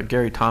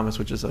Gary Thomas,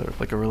 which is a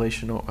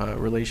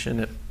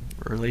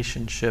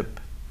relationship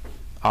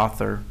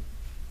author,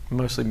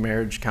 mostly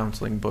marriage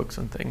counseling books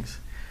and things.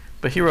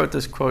 But he wrote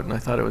this quote, and I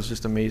thought it was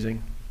just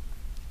amazing.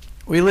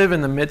 We live in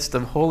the midst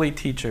of holy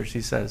teachers,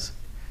 he says.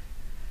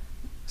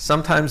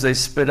 Sometimes they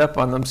spit up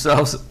on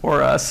themselves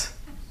or us.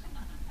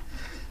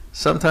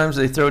 Sometimes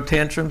they throw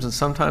tantrums, and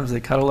sometimes they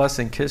cuddle us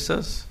and kiss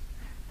us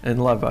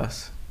and love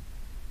us.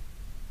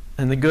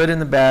 And the good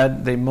and the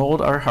bad, they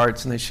mold our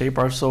hearts and they shape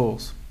our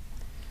souls.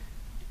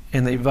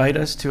 And they invite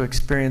us to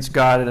experience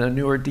God in a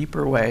newer,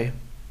 deeper way.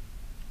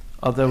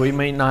 Although we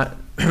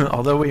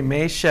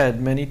may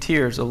shed many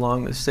tears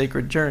along the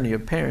sacred journey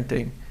of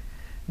parenting,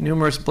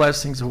 numerous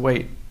blessings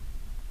await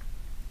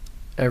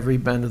every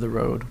bend of the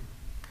road.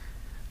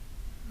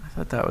 I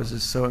thought that was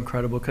just so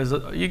incredible, because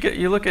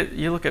you look at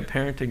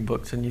parenting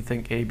books and you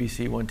think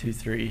ABC 1, 2,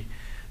 3.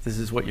 This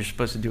is what you're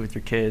supposed to do with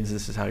your kids.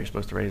 This is how you're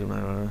supposed to raise them. Blah,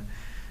 blah, blah.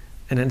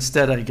 And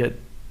instead, I get,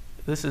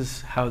 this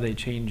is how they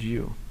change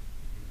you.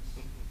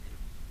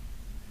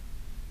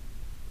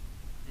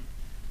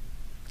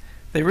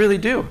 They really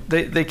do.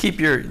 They keep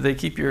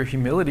your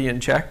humility in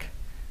check.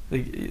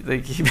 They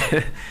keep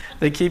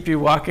they keep you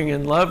walking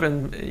in love,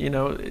 and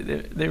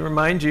they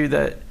remind you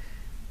that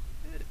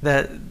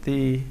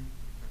the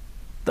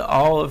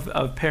all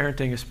of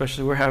parenting,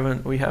 especially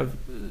we have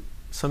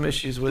some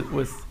issues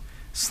with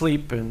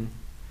sleep and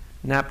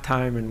nap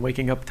time and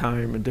waking up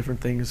time and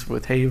different things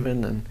with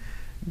Haven and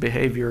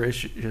behavior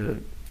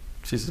issue.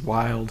 She's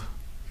wild.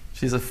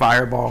 She's a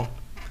fireball.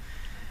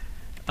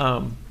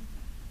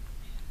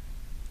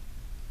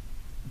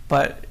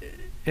 But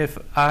if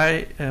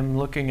I am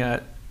looking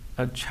at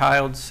a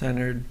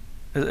child-centered,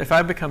 if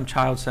I become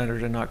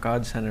child-centered and not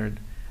God-centered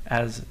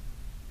as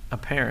a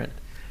parent,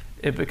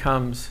 it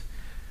becomes,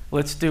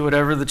 let's do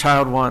whatever the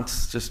child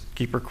wants, just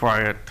keep her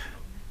quiet.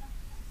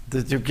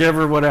 Give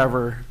her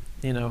whatever,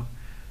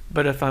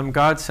 But if I'm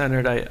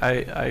God-centered,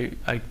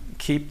 I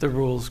keep the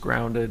rules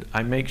grounded.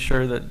 I make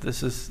sure that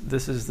this is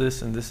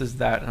this and this is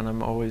that, and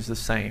I'm always the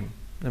same,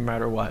 no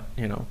matter what,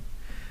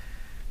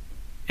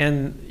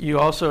 And you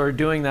also are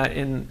doing that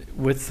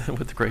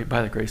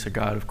by the grace of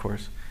God, of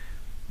course.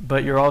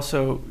 But you're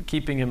also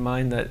keeping in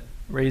mind that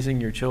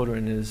raising your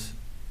children is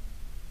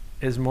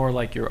more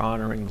like you're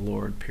honoring the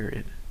Lord,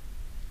 period.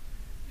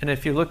 And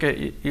if you look at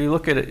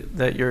it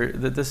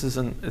that this is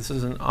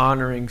an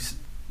honoring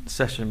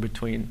session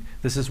between,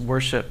 this is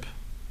worship.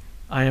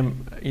 I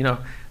am,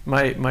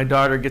 my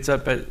daughter gets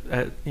up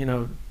at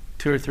 2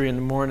 or 3 in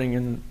the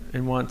morning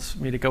and wants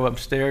me to go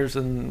upstairs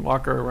and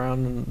walk her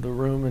around the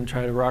room and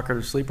try to rock her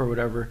to sleep or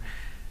whatever.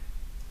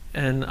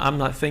 And I'm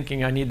not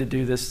thinking I need to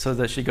do this so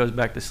that she goes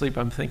back to sleep.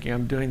 I'm thinking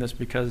I'm doing this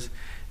because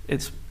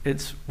it's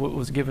what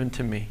was given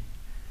to me,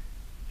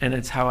 and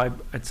it's how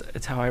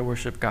I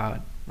worship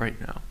God right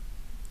now.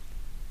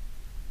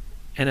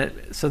 And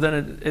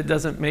it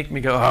doesn't make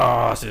me go,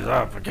 oh, she's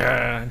up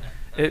again.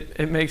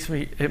 It makes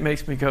me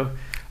go,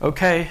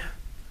 okay,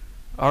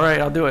 all right,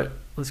 I'll do it.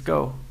 Let's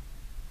go.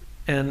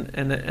 And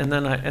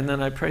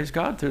then I praise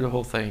God through the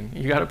whole thing.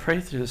 You got to pray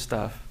through this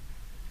stuff.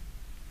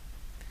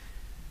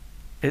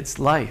 It's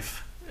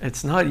life.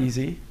 It's not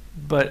easy,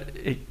 but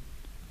it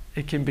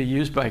can be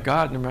used by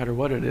God no matter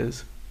what it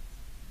is.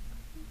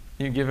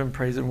 You give Him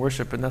praise and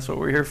worship, and that's what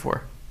we're here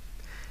for.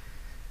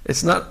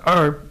 It's not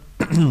our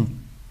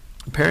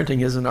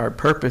parenting isn't our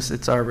purpose.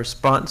 It's our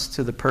response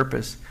to the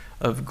purpose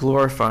of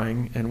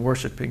glorifying and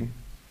worshiping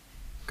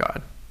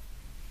God.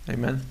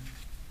 Amen.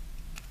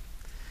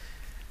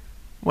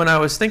 When I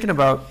was thinking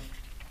about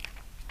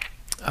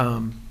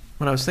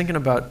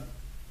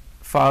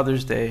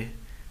Father's Day,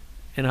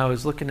 and I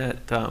was looking at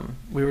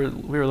we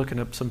were looking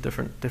up some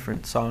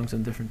different songs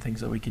and different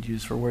things that we could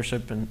use for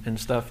worship and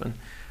stuff, and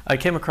I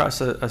came across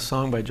a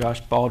song by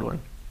Josh Baldwin.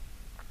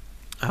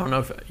 I don't know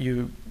if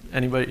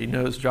anybody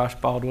knows Josh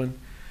Baldwin.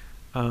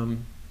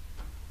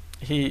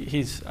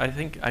 He's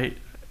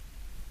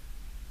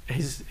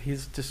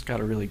just got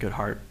a really good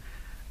heart,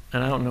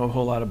 and I don't know a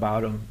whole lot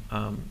about him.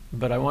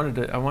 But I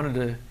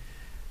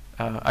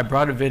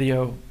brought a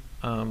video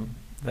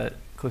that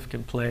Cliff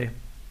can play.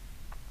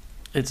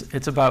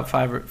 It's about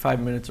 5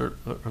 minutes or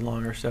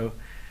longer, so,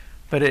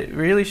 but it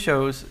really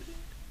shows.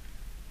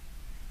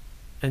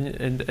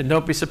 And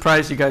don't be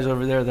surprised, you guys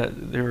over there,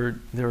 that they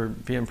were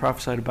being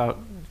prophesied about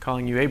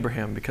calling you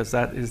Abraham, because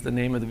that is the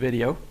name of the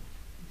video.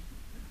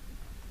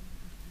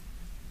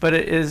 But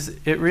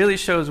it really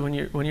shows when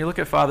you look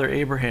at Father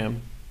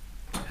Abraham,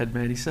 had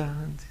many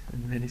sons,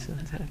 and many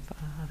sons had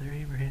Father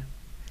Abraham.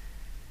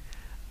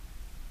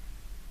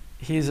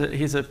 He's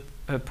a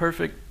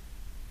perfect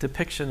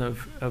depiction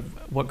of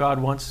what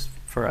God wants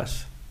for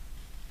us,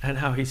 and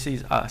how He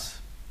sees us,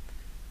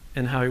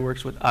 and how He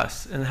works with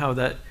us, and how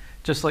that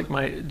just like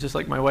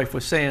my wife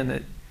was saying,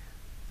 that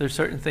there's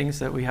certain things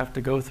that we have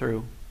to go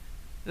through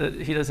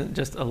that He doesn't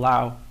just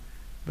allow,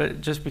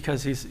 but just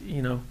because He's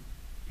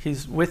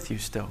with you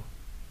still.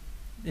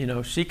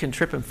 She can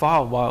trip and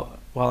fall while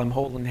I'm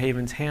holding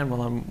Haven's hand,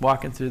 while I'm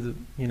walking through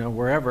the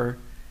wherever.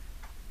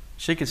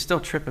 She could still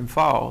trip and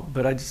fall,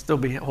 but I'd still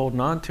be holding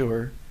on to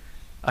her.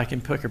 I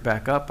can pick her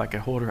back up, I can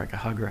hold her, I can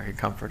hug her, I can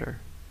comfort her.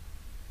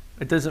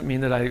 It doesn't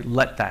mean that I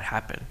let that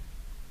happen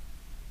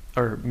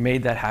or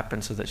made that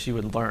happen so that she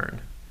would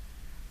learn.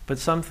 But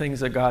some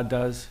things that God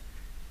does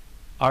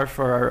are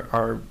for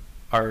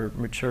our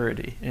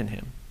maturity in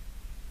Him.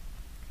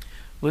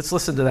 Let's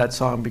listen to that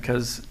song,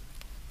 because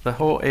the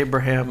whole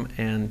Abraham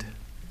and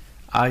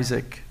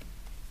Isaac,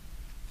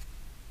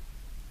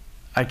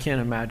 I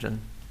can't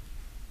imagine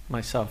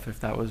myself if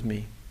that was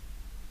me.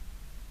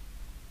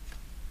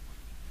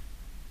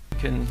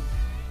 Can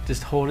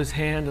just hold his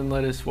hand and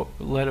let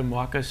him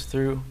walk us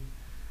through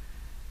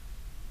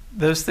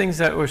those things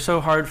that were so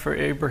hard for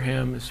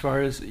Abraham, as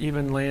far as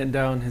even laying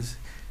down he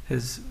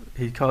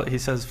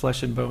says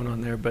flesh and bone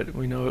on there, but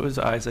we know it was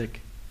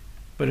Isaac.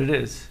 But it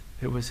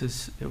was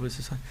his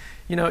son.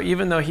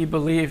 Even though he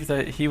believed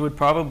that he would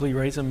probably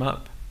raise him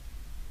up,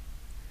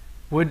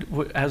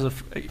 would as a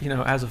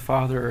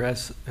father, or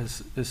as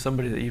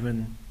somebody that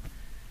even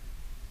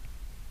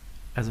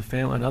as a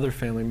family, another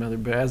family member,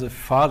 but as a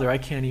father, I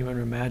can't even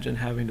imagine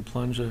having to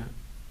plunge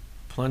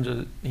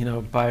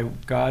by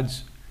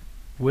God's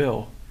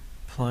will,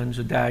 plunge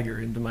a dagger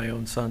into my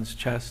own son's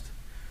chest,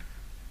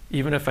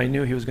 even if I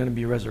knew he was going to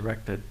be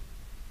resurrected.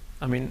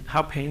 I mean,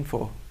 how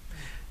painful.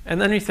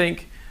 And then you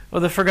think,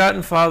 well, the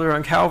forgotten father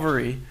on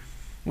Calvary,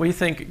 we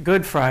think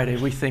Good Friday,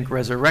 we think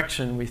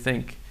resurrection, we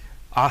think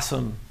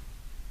awesome.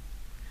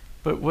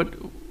 But what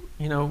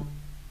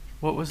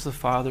was the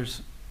father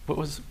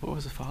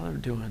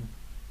doing?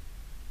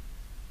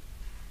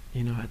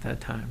 At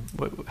that time,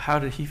 how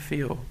did he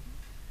feel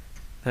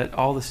that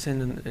all the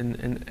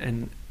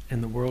sin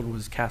in the world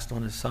was cast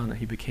on his son, that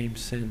he became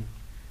sin,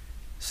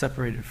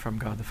 separated from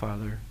God the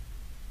Father?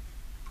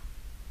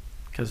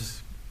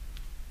 Because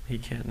he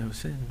can't know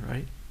sin,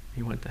 right?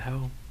 He went to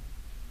hell.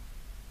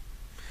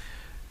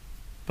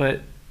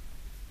 But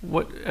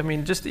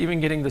just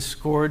even getting the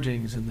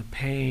scourgings and the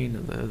pain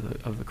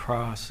of the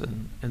cross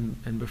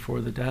and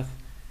before the death,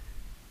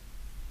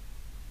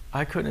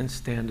 I couldn't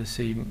stand to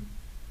see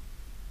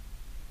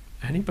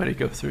anybody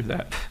go through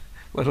that,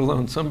 let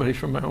alone somebody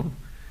from my own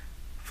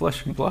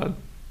flesh and blood.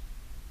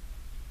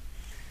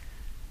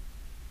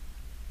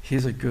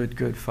 He's a good,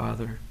 good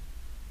Father.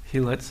 He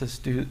lets us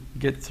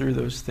get through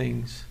those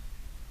things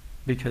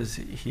because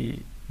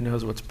he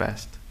knows what's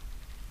best.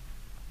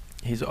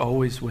 He's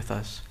always with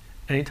us.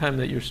 Anytime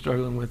that you're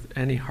struggling with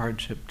any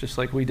hardship, just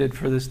like we did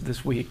for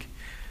this week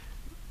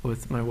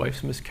with my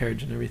wife's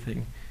miscarriage and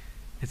everything,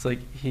 it's like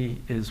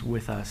he is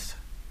with us.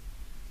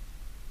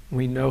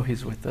 We know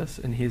he's with us,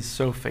 and he is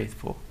so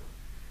faithful.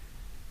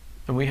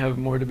 And we have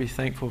more to be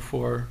thankful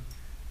for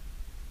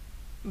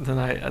than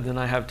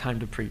I have time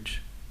to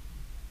preach.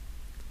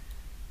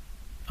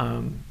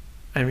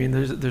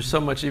 There's so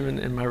much even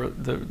in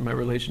my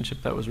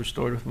relationship that was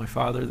restored with my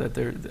father that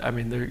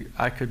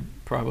I could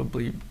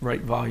probably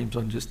write volumes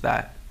on just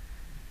that,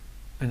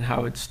 and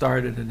how it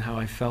started, and how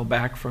I fell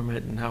back from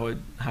it, and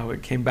how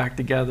it came back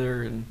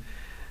together, and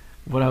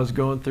what I was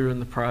going through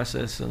in the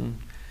process, and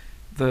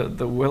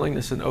the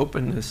willingness and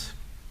openness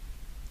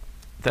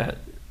that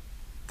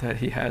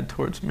he had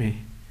towards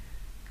me,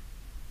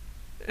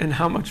 and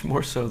how much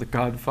more so the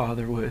God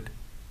Father would.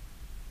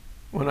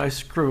 When I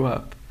screw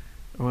up,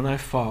 or when I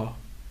fall,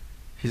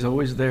 he's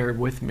always there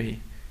with me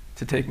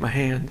to take my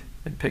hand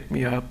and pick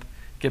me up,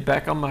 get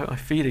back on my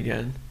feet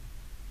again.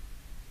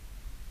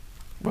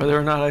 Whether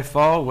or not I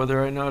fall,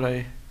 whether or not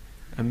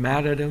I'm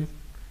mad at him,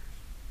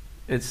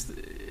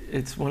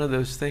 it's one of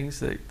those things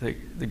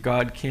that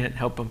God can't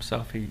help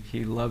himself.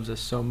 He loves us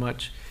so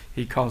much.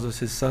 He calls us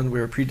his son. We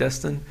are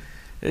predestined.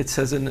 It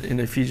says in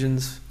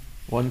Ephesians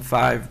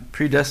 1:5,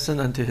 predestined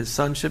unto his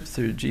sonship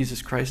through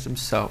Jesus Christ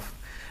himself,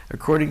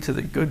 according to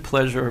the good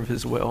pleasure of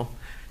his will.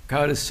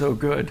 God is so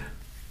good.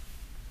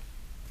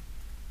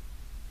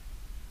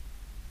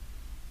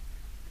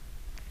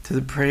 To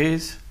the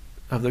praise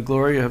of the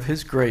glory of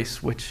his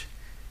grace, which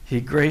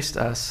he graced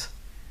us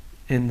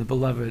in the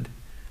beloved.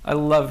 I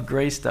love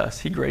graced us.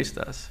 He graced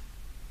us.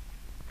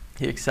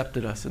 He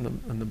accepted us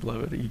in the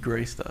beloved. He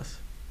graced us.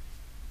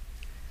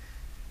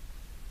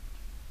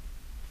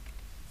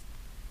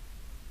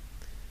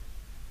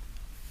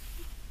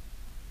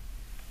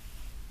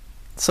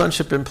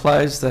 Sonship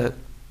implies that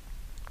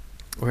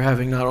we're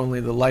having not only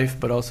the life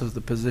but also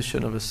the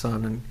position of a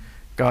son, and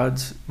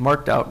God's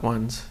marked out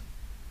ones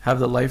have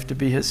the life to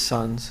be his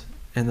sons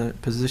and the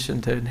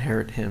position to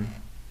inherit him.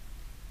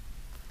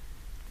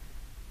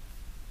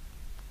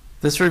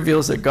 This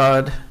reveals that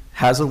God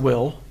has a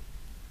will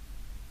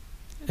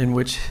in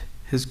which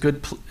is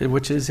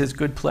his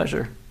good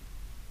pleasure.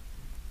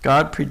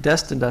 God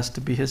predestined us to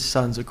be his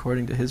sons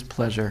according to his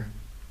pleasure,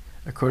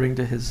 according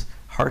to his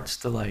heart's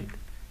delight.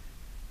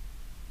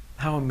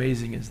 How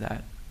amazing is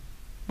that?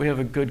 We have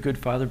a good, good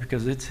Father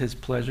because it's his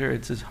pleasure,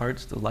 it's his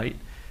heart's delight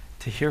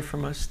to hear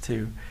from us,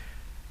 to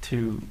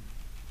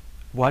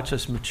watch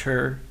us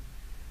mature,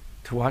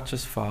 to watch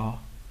us fall,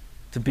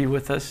 to be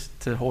with us,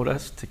 to hold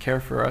us, to care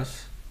for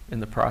us in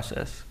the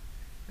process.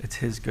 It's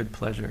his good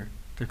pleasure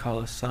to call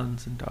us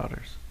sons and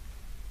daughters.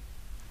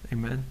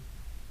 Amen.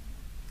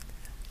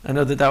 I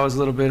know that was a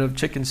little bit of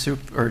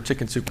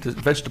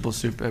vegetable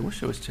soup. I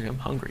wish it was chicken. I'm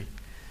hungry.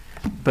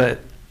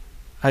 But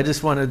I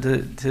just wanted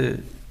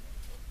to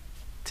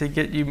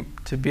get you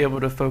to be able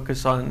to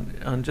focus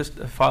on just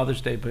a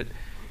Father's Day. But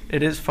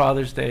it is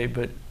Father's Day,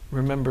 but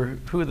remember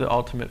who the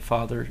ultimate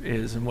Father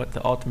is and what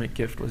the ultimate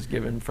gift was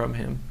given from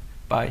him,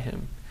 by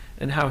him,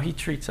 and how he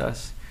treats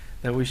us,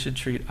 that we should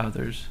treat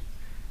others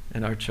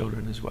and our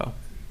children as well.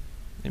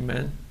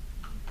 Amen.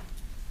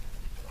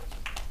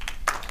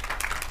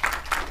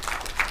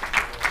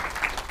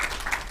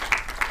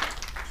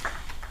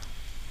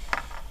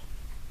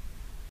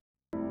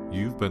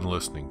 You've been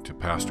listening to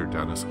Pastor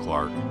Dennis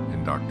Clark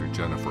and Dr.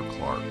 Jennifer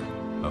Clark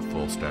of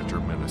Full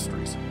Stature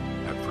Ministries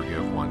at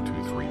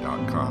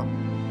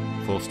Forgive123.com.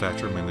 Full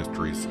Stature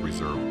Ministries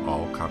reserve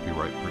all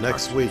copyright protections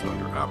Next week,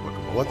 under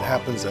applicable what law.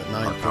 happens at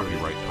 9:30? Our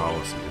copyright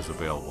policy is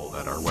available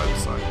at our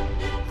website,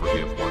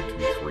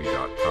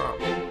 Forgive123.com.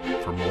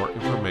 For more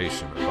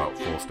information about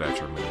Full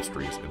Stature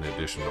Ministries and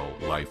additional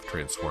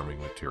life-transforming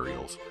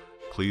materials,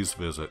 please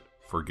visit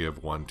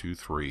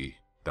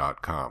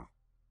Forgive123.com.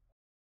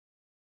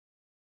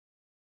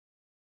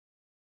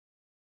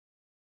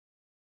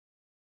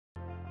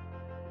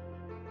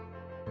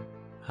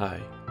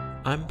 Hi,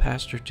 I'm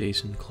Pastor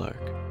Jason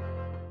Clark.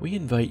 We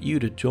invite you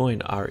to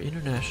join our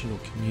international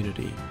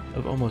community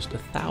of almost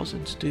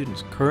 1,000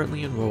 students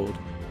currently enrolled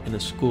in a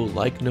school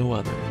like no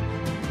other.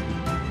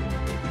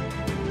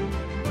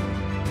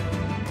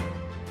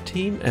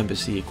 Team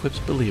Embassy equips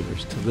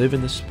believers to live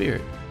in the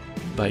Spirit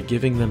by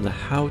giving them the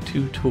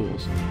how-to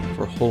tools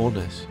for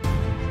wholeness,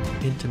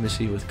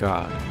 intimacy with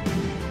God,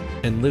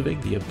 and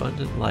living the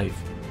abundant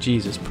life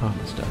Jesus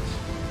promised us.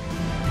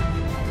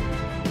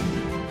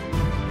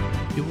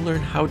 You will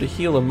learn how to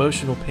heal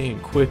emotional pain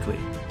quickly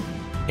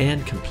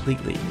and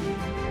completely.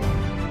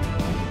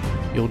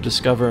 You'll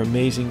discover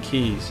amazing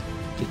keys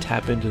to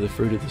tap into the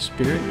fruit of the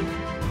Spirit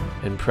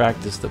and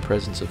practice the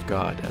presence of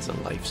God as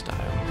a lifestyle.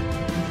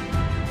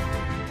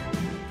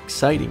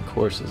 Exciting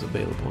courses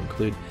available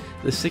include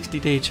the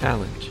 60-Day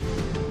Challenge,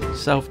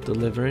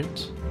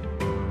 Self-Deliverance,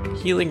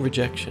 Healing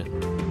Rejection,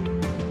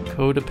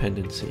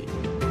 Codependency,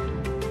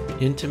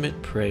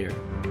 Intimate Prayer,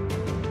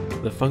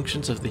 The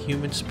Functions of the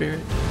Human Spirit,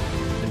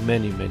 and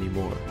many, many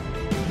more.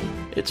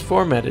 It's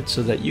formatted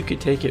so that you could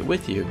take it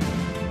with you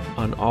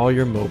on all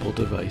your mobile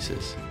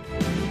devices.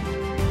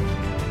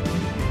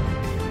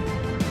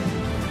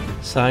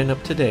 Sign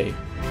up today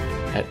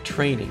at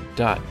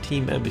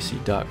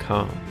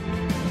training.teamembassy.com.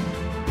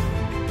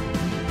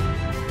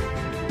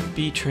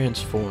 Be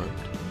transformed.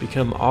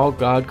 Become all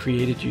God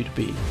created you to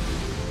be.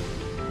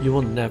 You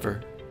will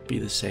never be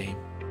the same.